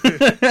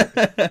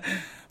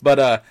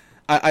 But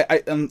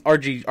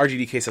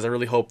RGDK says, I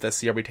really hope that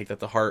CRB take that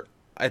to heart.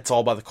 It's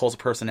all about the cult of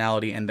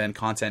personality and then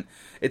content.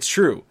 It's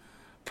true.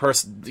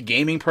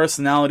 Gaming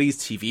personalities,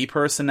 TV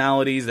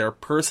personalities, they're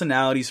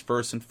personalities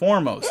first and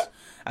foremost.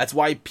 That's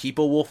why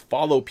people will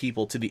follow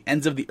people to the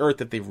ends of the earth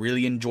if they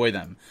really enjoy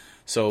them.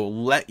 So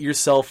let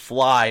yourself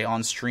fly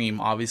on stream,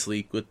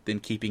 obviously,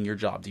 within keeping your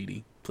job, Dee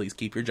Dee. Please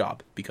keep your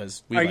job,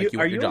 because we like you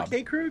at your job. Are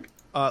you okay, Krug?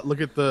 Look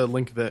at the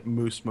link that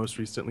Moose most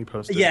recently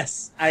posted.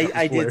 Yes,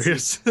 I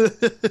did see.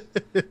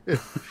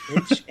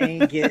 Bitch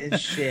ain't getting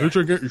shit. Bitch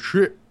ain't getting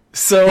shit.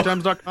 So,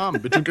 Times.com.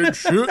 Bitch ain't getting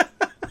shit.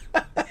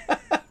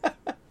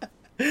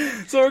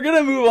 So we're going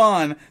to move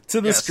on to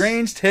the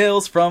strange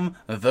tales from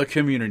the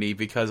community,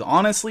 because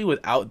honestly,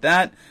 without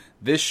that,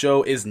 this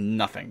show is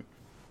nothing.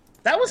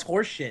 That was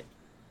horseshit.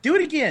 Do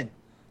it again.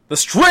 The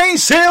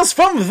strange tales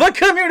from the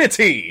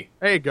community.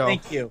 There you go.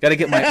 Thank you. Got to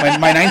get my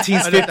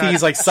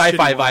 1950s like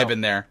sci-fi vibe in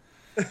there.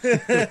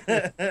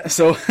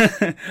 So,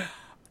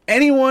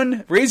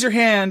 anyone, raise your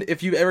hand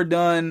if you've ever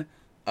done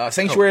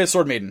Sanctuary of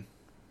Sword Maiden.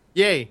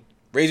 Yay.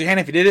 Raise your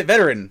hand if you did it,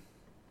 veteran.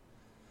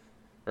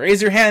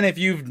 Raise your hand if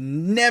you've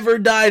never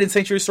died in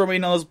Sanctuary of Sword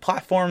Maiden on those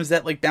platforms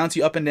that like bounce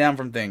you up and down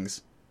from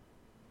things.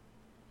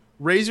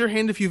 Raise your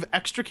hand if you've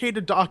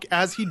extricated Doc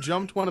as he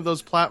jumped one of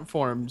those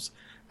platforms,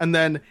 and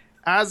then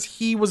as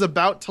he was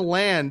about to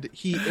land,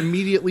 he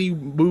immediately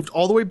moved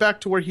all the way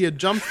back to where he had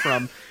jumped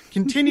from,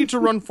 continued to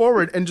run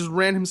forward, and just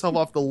ran himself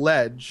off the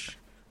ledge.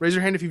 Raise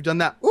your hand if you've done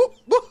that. Ooh,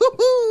 ooh,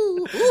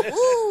 ooh,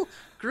 ooh.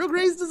 Krug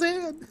raised his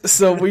hand.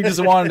 So we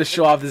just wanted to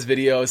show off this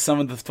video,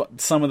 some of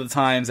the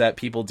times that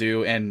people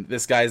do, and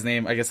this guy's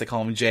name, I guess they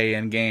call him Jay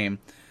in game.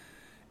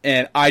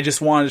 And I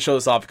just wanted to show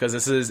this off because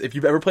this is, if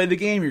you've ever played the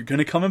game, you're going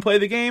to come and play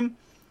the game.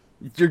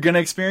 you're gonna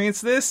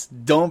experience this.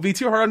 Don't be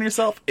too hard on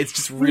yourself. It's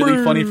just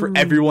really funny for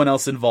everyone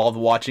else involved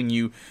watching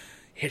you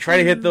try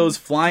to hit those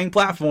flying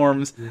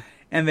platforms,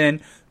 and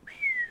then,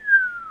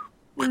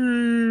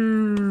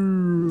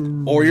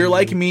 or you're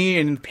like me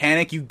and in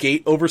panic, you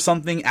gate over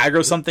something,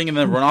 aggro something, and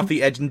then run off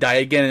the edge and die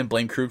again, and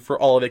blame Krug for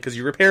all of it because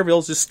your repair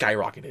bills just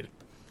skyrocketed.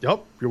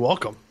 Yep, you're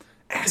welcome.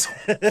 Asshole.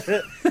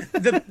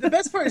 The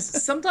best part is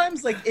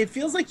sometimes like it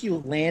feels like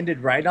you landed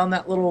right on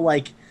that little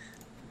like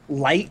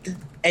light,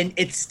 and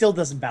it still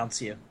doesn't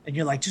bounce you, and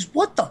you're like, just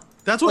what the?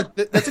 That's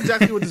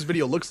exactly what this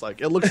video looks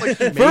like. It looks like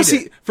he made First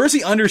it.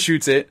 he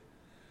undershoots it,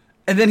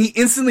 and then he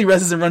instantly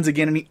reses and runs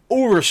again, and he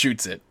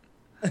overshoots it.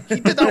 He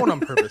did that one on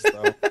purpose,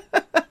 though.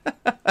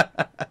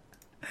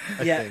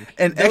 Yeah. think.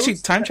 And actually,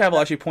 Time Travel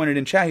actually pointed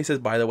in chat. He says,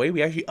 by the way,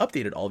 we actually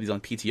updated all these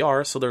on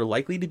PTR, so they're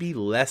likely to be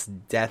less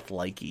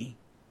death-likey.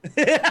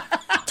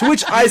 To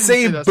which I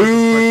say, That's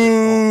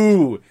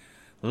boo!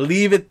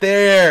 Leave it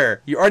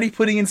there. You're already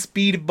putting in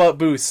speed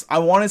boosts. I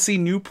want to see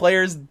new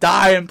players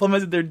die and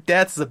implement their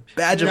deaths as a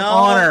badge of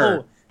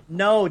honor.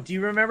 No, do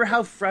you remember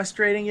how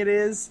frustrating it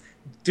is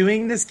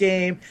doing this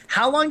game?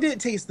 How long did it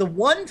take us? The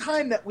one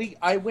time that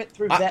I went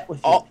through that with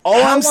you. all how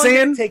I'm long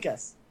saying- did it take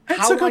us? It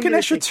How took long like an did it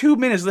extra take- 2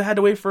 minutes. They had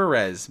to wait for a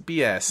res.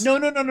 BS.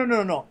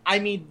 No. I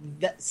mean,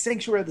 that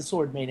Sanctuary of the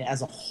Sword made it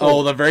as a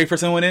whole. Oh, the very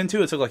first one I went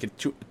into, it took like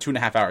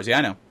 2.5 hours. Yeah,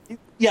 I know.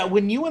 Yeah,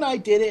 when you and I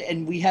did it,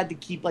 and we had to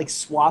keep like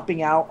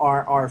swapping out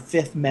our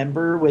fifth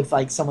member with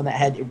like someone that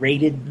had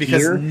rated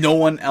Because gear. no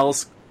one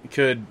else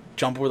could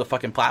jump over the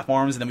fucking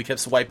platforms, and then we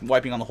kept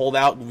wiping on the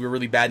holdout. We were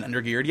really bad and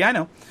undergeared. Yeah, I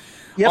know.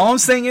 Yep. All I'm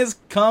saying is,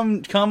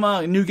 come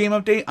new game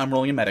update, I'm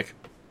rolling a medic.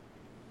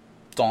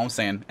 That's all I'm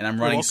saying. And I'm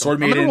running welcome. Sword I'm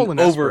gonna Maiden roll an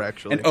over Esper,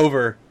 actually. and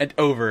over and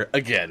over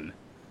again.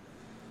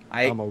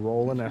 I'm a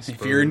rolling Esper.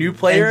 If you're a new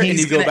player and,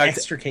 he's you go gonna back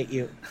extricate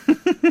you.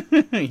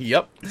 to...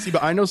 Yep. See,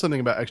 but I know something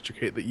about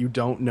Extricate that you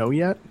don't know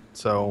yet,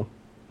 so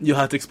You'll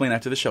have to explain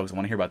after the show because I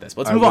want to hear about this.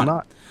 But let's I move will on.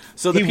 not.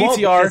 So the He won't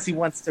PTR... because he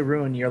wants to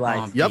ruin your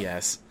life. Yep.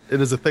 Yes. it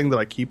is a thing that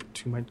I keep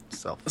to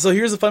myself. So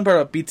here's the fun part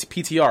about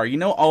PTR. You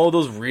know all of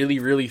those really,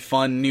 really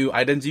fun new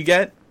items you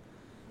get?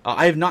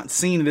 I have not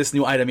seen this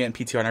new item yet in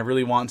PTR, and I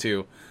really want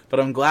to. But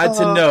I'm glad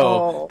to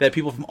know that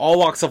people from all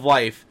walks of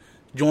life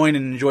join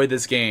and enjoy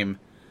this game.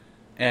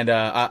 And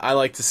I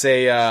like to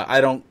say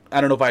I don't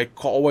know if I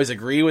always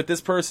agree with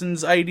this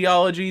person's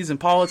ideologies and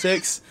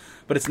politics,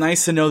 but it's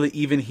nice to know that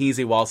even he's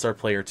a WildStar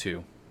player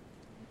too.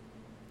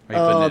 Are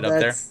you putting it up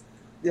there?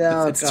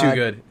 Yeah, It's too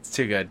good. It's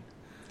too good.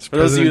 It's For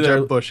those of you President that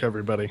Jeb are- Bush,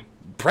 everybody.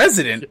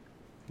 President?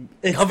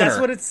 That's Governor.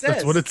 what it says.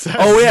 That's what it says.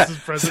 Oh, yeah. This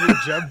is President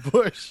Jeb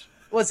Bush.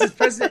 Well, it says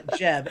President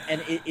Jeb,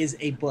 and it is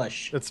a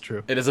bush. That's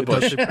true. It is a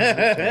does bush. say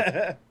President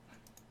Jeb.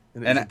 It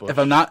is And a bush. if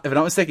I'm not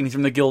mistaken, he's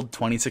from the Guild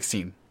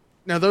 2016.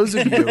 Now, those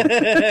of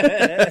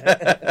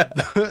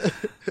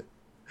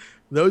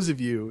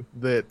you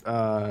that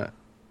are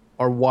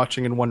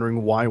watching and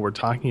wondering why we're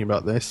talking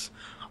about this,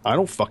 I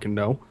don't fucking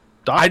know.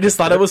 I just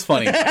thought it was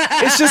funny.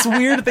 It's just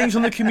weird things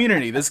from the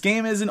community. This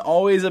game isn't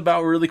always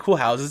about really cool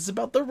houses. It's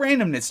about the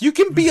randomness. You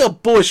can be a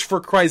bush,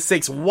 for Christ's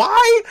sakes.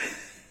 Why?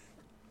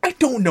 I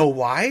don't know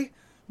why,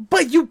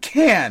 but you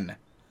can.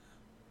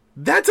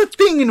 That's a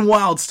thing in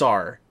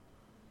WildStar.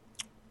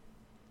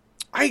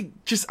 I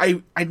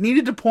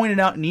needed to point it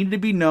out. It needed to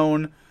be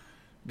known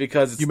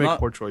because it's You make not...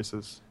 poor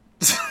choices.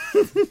 I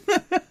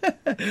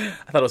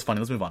thought it was funny.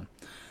 Let's move on.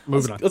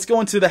 Moving on. Let's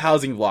go into the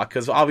housing block,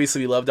 because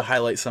obviously we love to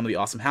highlight some of the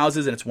awesome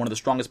houses, and it's one of the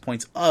strongest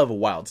points of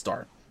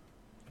WildStar.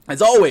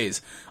 As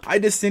always,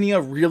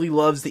 iDestinia really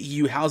loves the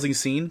EU housing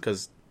scene,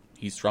 because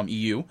he's from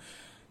EU, and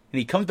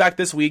he comes back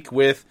this week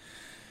with...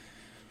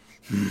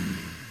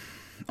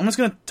 I'm just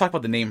going to talk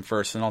about the name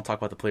first, and I'll talk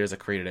about the players that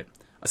created it.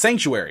 A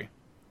Sanctuary.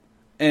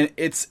 And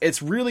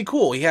it's really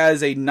cool. He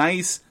has a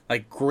nice,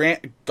 like,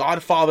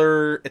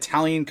 Godfather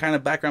Italian kind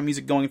of background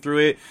music going through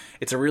it.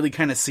 It's a really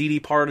kind of seedy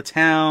part of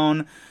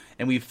town.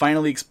 And we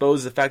finally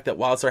exposed the fact that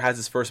WildStar has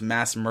his first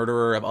mass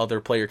murderer of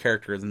other player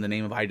characters in the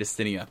name of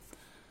iDestinia.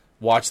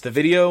 Watch the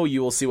video,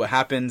 you will see what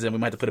happens, and we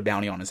might have to put a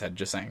bounty on his head,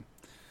 just saying.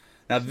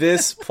 Now,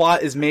 this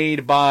plot is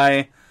made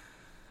by...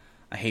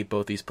 I hate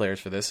both these players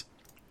for this.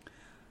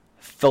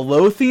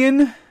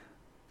 Thalothian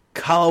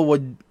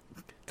Kalawanji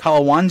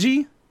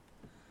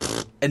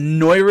and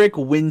Noiric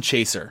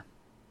Windchaser.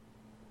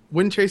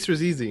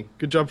 Windchaser's easy.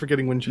 Good job for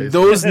getting Windchaser.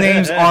 Those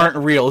names aren't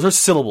real. Those are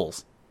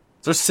syllables.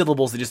 Those are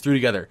syllables they just threw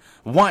together.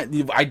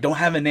 One, I don't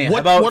have a name.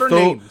 What How about are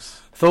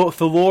names?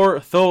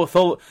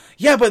 Thalor.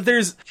 Yeah, but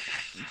there's...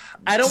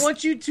 I don't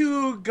want you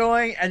two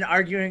going and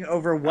arguing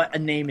over what a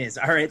name is.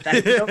 All right,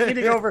 you don't need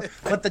to go over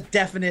what the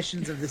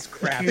definitions of this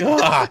crap.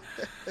 Ah.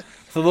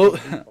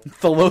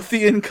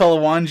 Thalothian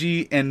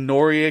Kalawanji and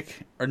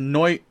Noiric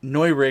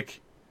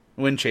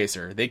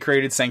Windchaser. They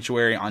created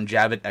Sanctuary on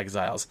Javid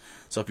Exiles.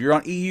 So if you're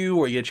on EU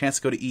or you get a chance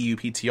to go to EU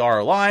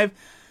PTR Live,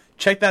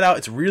 check that out.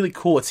 It's really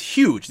cool. It's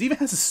huge. It even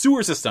has a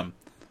sewer system.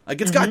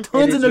 Like, it's got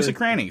tons It of is nooks really and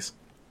crannies.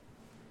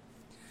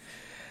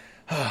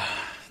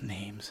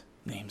 Names.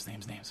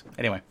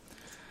 Anyway.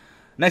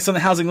 Next on the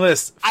housing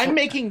list. I'm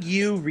making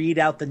you read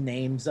out the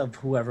names of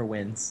whoever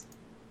wins.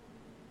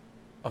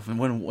 Of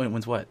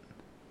when's what?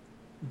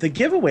 The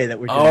giveaway that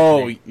we're doing.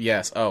 Oh, today.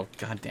 yes. Oh,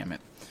 god damn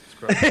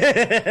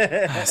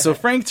it. So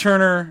Frank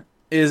Turner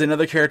is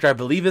another character. I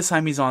believe this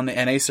time he's on the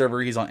NA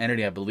server. He's on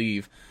Entity, I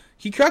believe.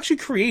 He actually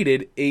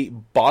created a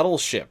bottle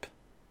ship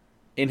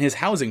in his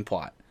housing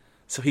plot.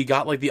 So he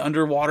got like the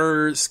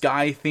underwater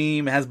sky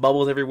theme, it has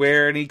bubbles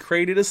everywhere, and he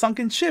created a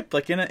sunken ship,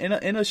 like in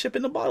a ship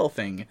in a bottle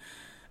thing.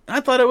 And I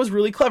thought it was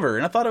really clever,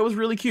 and I thought it was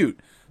really cute.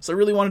 So I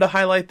really wanted to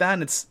highlight that,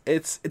 and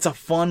it's a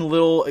fun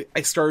little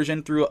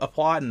excursion through a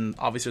plot, and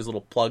obviously there's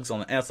little plugs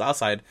on the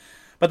outside.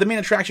 But the main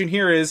attraction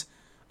here is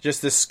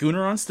just this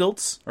schooner on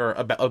stilts, or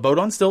a boat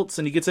on stilts,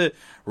 and you get to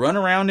run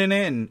around in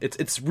it, and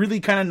it's really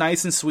kind of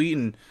nice and sweet,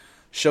 and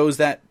shows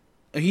that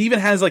he even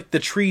has like the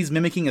trees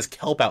mimicking his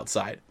kelp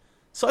outside.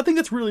 So I think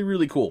that's really,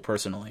 really cool,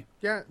 personally.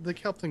 Yeah, the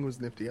kelp thing was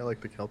nifty. I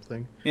like the kelp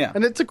thing. Yeah.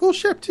 And it's a cool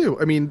ship, too.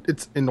 I mean,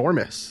 it's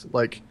enormous.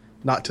 Like,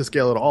 not to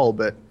scale at all,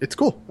 but it's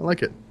cool. I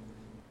like it.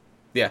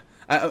 Yeah.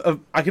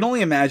 I can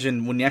only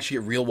imagine when you actually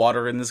get real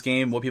water in this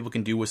game, what people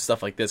can do with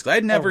stuff like this. Because I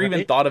had never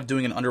even thought of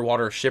doing an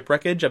underwater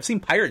shipwreckage. I've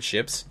seen pirate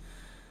ships,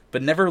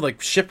 but never,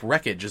 like,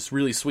 shipwreckage. It's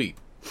really sweet.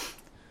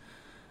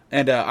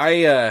 And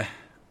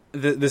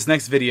this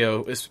next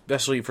video,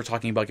 especially for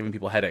talking about giving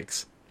people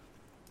headaches.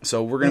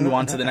 So we're going to move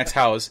on to the next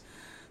house.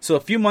 So a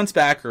few months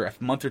back, or a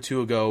month or two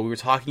ago, we were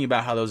talking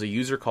about how there was a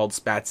user called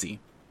Spatsy.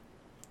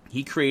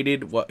 He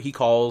created what he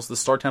calls the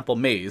Star Temple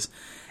Maze,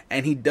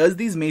 and he does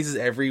these mazes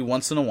every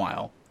once in a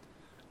while,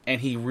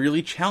 and he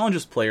really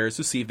challenges players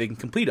to see if they can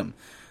complete them.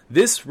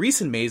 This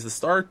recent maze, the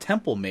Star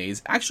Temple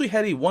Maze, actually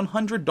had a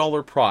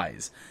 $100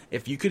 prize.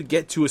 If you could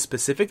get to a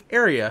specific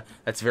area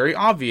that's very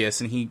obvious,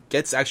 and he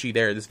gets actually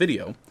there in this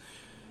video,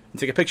 and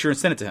take a picture and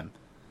send it to him.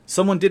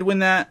 Someone did win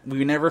that.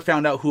 We never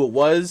found out who it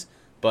was,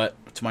 but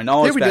to my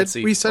knowledge, we Spatsy...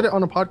 did. We said it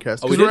on a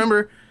podcast. we Because did?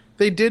 remember,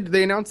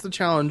 they announced the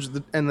challenge,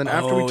 and then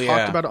after we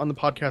talked about it on the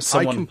podcast,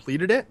 I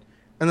completed it,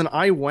 and then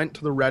I went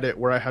to the Reddit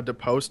where I had to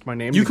post my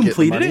name. You to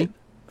completed get money. it?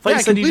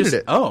 I completed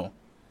it. Oh.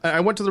 I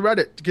went to the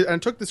Reddit and I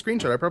took the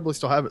screenshot. I probably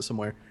still have it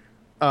somewhere.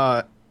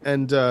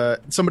 And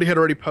somebody had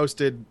already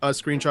posted a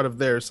screenshot of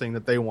theirs saying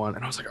that they won,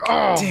 and I was like,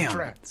 "Oh, Damn.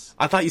 Drats.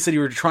 I thought you said you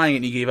were trying it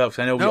and you gave up,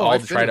 because I know we No, all I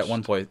tried at finished.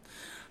 one point.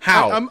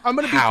 How? I'm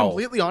going to be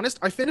completely honest.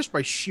 I finished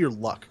by sheer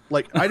luck.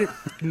 Like, I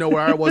didn't know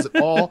where I was at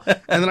all.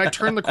 And then I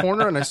turned the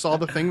corner and I saw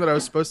the thing that I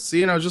was supposed to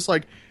see, and I was just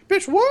like,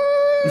 bitch, what?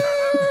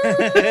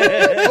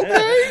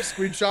 Okay.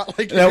 Screenshot.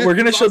 Like, Now, we're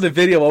going to show the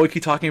video while we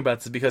keep talking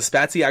about this, because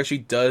Spatsy actually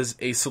does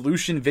a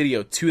solution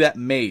video to that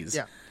maze.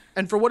 Yeah.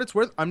 And for what it's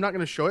worth, I'm not going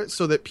to show it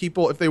so that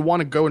people, if they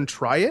want to go and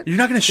try it, You're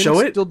not going to can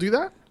show it? still do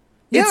that?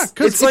 Yeah,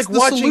 because it's like the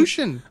watching...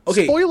 solution.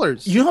 Okay,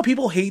 Spoilers. You know how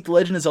people hate The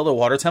Legend of Zelda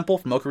Water Temple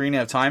from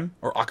Ocarina of Time?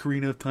 Or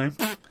Ocarina of Time?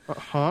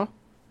 Huh?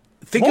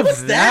 Think What of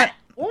was that?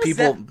 What was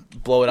People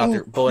that? blow it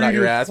out blow it out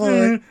your ass.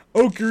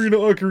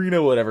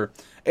 Ocarina, whatever.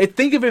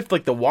 Think of if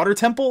like the Water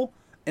Temple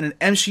and an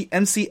MC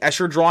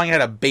Escher drawing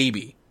had a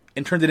baby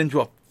and turned it into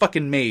a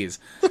fucking maze.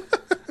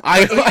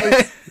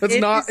 That's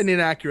It not is- an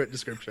inaccurate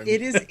description.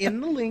 It is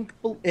in the link.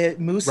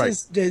 Moose Right.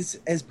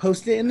 has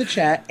posted it in the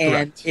chat, and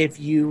Correct. if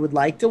you would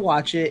like to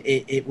watch it,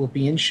 it will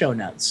be in show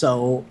notes.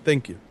 So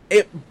Thank you.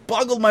 It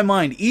boggled my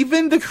mind.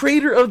 Even the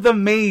creator of the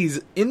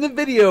maze in the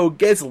video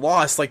gets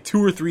lost like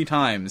 2 or 3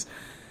 times.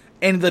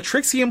 And the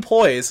tricks he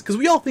employs, because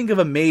we all think of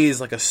a maze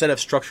like a set of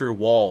structured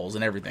walls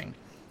and everything.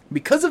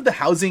 Because of the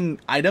housing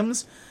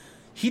items,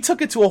 he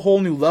took it to a whole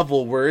new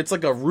level where it's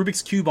like a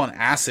Rubik's Cube on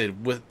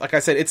acid. With, like I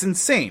said, it's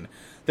insane.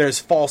 There's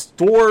false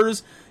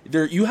doors.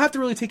 You have to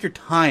really take your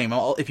time.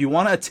 If you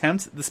want to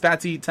attempt the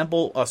Spatsy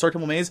Temple, Star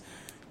Temple Maze,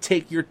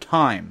 take your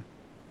time.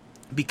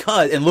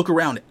 And look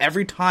around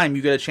every time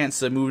you get a chance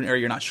to move an area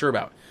you're not sure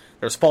about.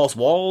 There's false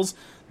walls,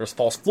 there's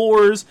false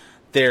floors,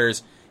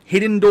 there's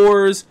hidden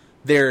doors,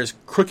 there's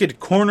crooked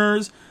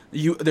corners,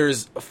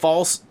 there's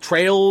false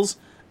trails,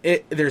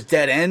 there's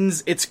dead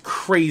ends. It's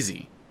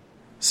crazy.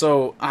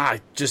 So, my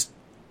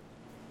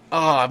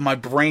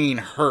brain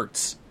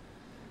hurts.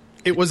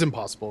 It was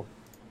impossible.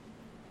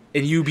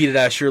 And you beat it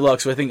out of sheer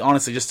luck, so I think,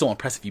 honestly, just still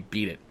impressed if you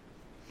beat it.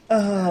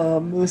 Oh,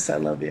 Moose, I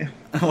love you.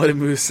 What did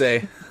Moose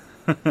say?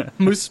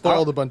 Moose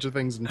spoiled a bunch of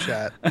things in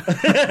chat.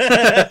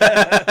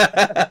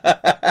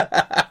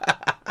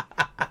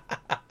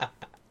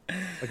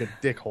 Like a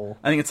dickhole.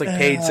 I think it's like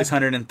page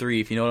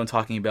 603. If you know what I'm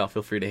talking about,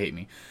 feel free to hate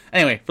me.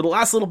 Anyway, for the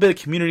last little bit of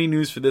community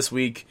news for this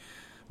week,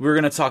 we're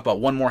going to talk about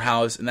one more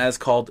house, and that is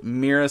called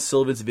Mira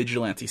Sylvan's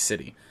Vigilante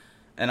City.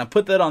 And I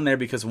put that on there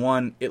because,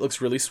 one, it looks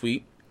really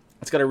sweet.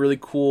 It's got a really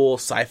cool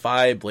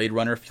sci-fi Blade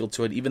Runner feel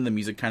to it. Even the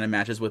music kind of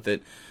matches with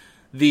it.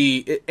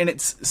 And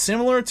it's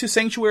similar to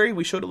Sanctuary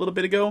we showed a little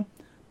bit ago,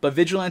 but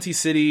Vigilante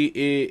City,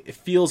 it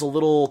feels a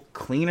little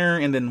cleaner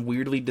and then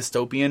weirdly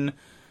dystopian.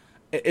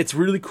 It's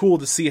really cool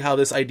to see how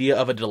this idea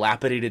of a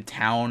dilapidated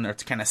town, or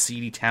kind of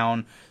seedy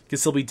town, can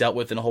still be dealt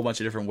with in a whole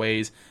bunch of different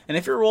ways. And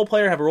if you're a role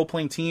player, have a role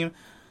playing team,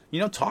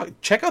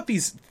 check out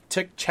these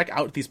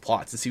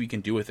plots and see what you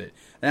can do with it.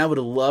 And I would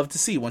love to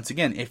see, once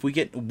again,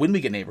 when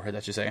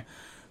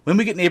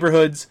we get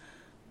neighborhoods,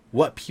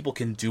 what people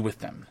can do with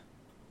them.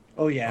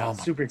 Oh yeah, Oh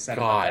my super excited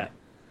God. about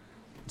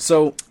that.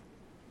 So,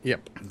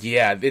 Yep.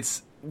 Yeah,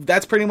 that's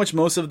pretty much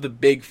most of the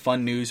big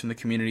fun news from the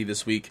community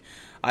this week.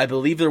 I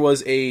believe there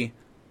was a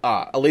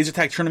laser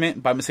tag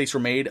tournament by Mistakes Were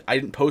Made. I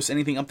didn't post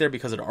anything up there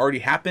because it already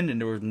happened and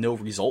there were no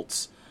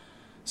results.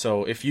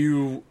 So if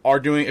you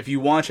want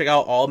to check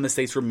out all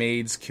Mistakes Were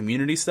Made's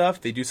community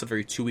stuff, they do stuff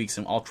every 2 weeks,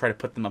 and I'll try to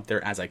put them up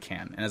there as I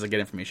can and as I get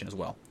information as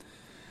well.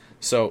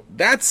 So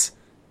that's,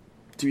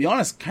 to be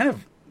honest, kind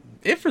of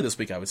it for this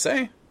week, I would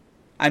say.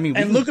 I mean,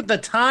 and look at the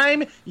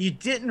time. You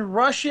didn't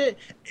rush it.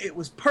 It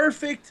was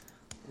perfect.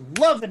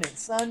 Loving it,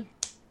 son.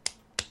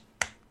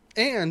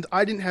 And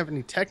I didn't have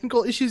any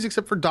technical issues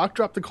except for Doc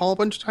dropped the call a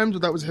bunch of times,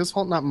 but that was his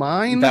fault, not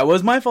mine. That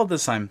was my fault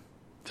this time.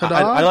 Ta-da.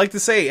 I like to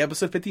say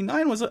episode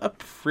 59 was a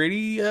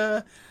pretty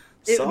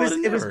solid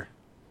endeavor.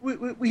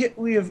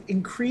 We have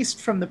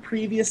increased from the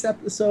previous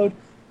episode,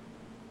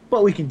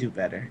 but we can do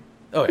better.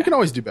 Oh, yeah. We can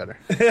always do better.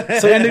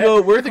 So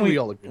Indigo, where can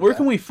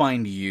we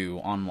find you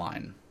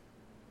online?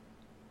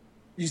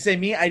 You say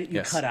me?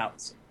 You cut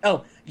out.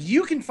 Oh,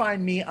 you can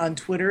find me on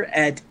Twitter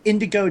at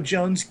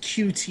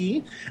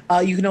IndigoJonesQT.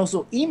 You can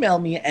also email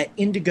me at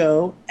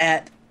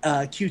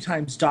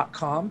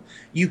indigo@qtimes.com.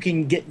 You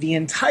can get the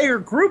entire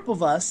group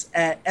of us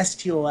at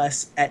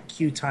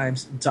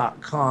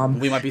stos@qtimes.com.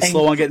 We might be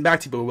slow on getting back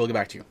to you, but we will get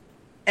back to you.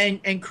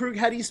 And Krug,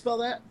 how do you spell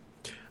that?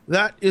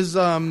 That is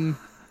INDIGO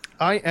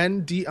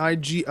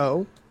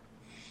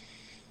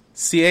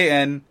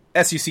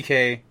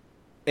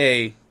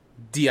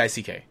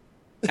CANSUCKADICK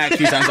at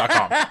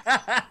qtimes.com.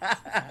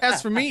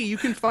 As for me, you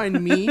can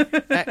find me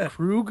at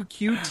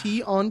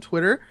KrugQT on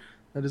Twitter.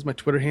 That is my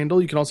Twitter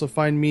handle. You can also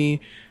find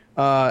me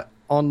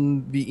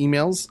on the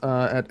emails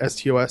at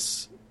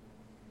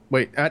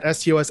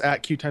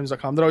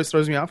STOS@qtimes.com. That always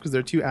throws me off because there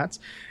are two ats.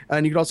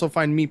 And you can also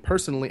find me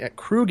personally at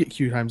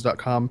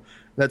Krug@qtimes.com.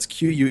 That's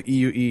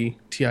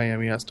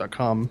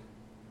QUEUETIMES.com.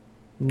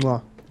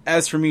 Mwah.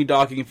 As for me,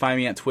 Doc, you can find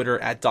me at Twitter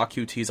at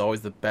DocQT is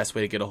always the best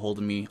way to get a hold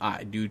of me.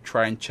 I do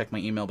try and check my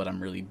email, but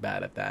I'm really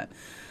bad at that.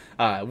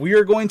 We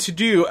are going to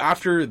do,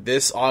 after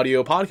this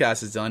audio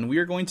podcast is done, we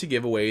are going to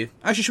give away...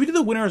 Actually, should we do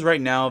the winners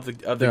right now of the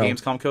No.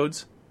 Gamescom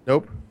codes?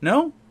 Nope.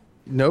 No?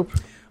 Nope.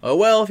 Oh,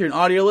 well, if you're an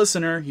audio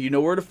listener, you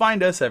know where to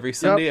find us every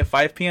Sunday at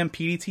 5 p.m.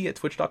 PDT at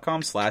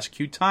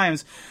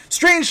twitch.com/QTimes.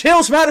 Strange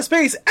Hills from Outer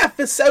Space,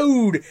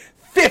 episode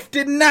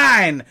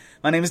 59.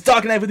 My name is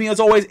Doc, and I have with me, as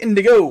always,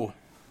 Indigo.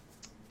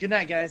 Good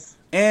night, guys.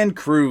 And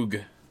Krug.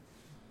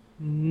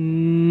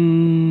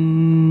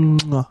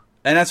 Mwah.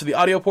 And as for the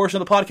audio portion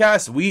of the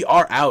podcast, we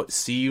are out.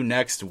 See you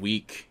next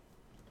week.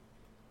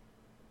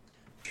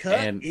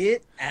 Cut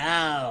it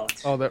out.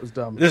 Oh, that was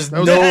dumb. There's That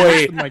was no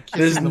way. my kiss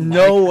There's in the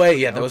no mic. way.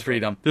 Yeah, that was pretty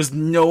dumb. There's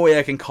no way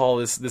I can call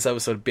this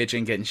episode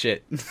bitching getting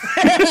shit. What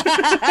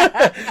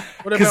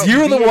 'Cause about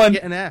you're the B one-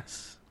 get an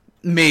S?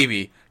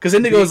 Maybe. Because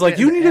Indigo's like,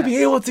 Getting you need to an be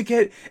S. able to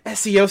get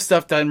SEO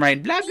stuff done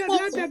right. Blah, blah,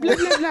 blah, blah, blah,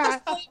 blah, blah.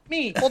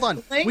 Me. Hold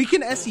on. We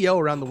can SEO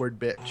around the word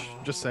bitch.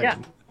 Just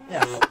saying.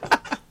 Yeah.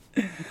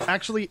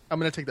 Actually,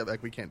 I'm going to take that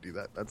back. We can't do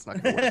that. That's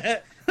not going to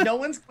work. No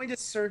one's going to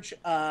search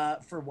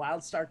for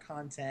WildStar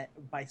content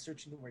by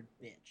searching the word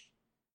bitch.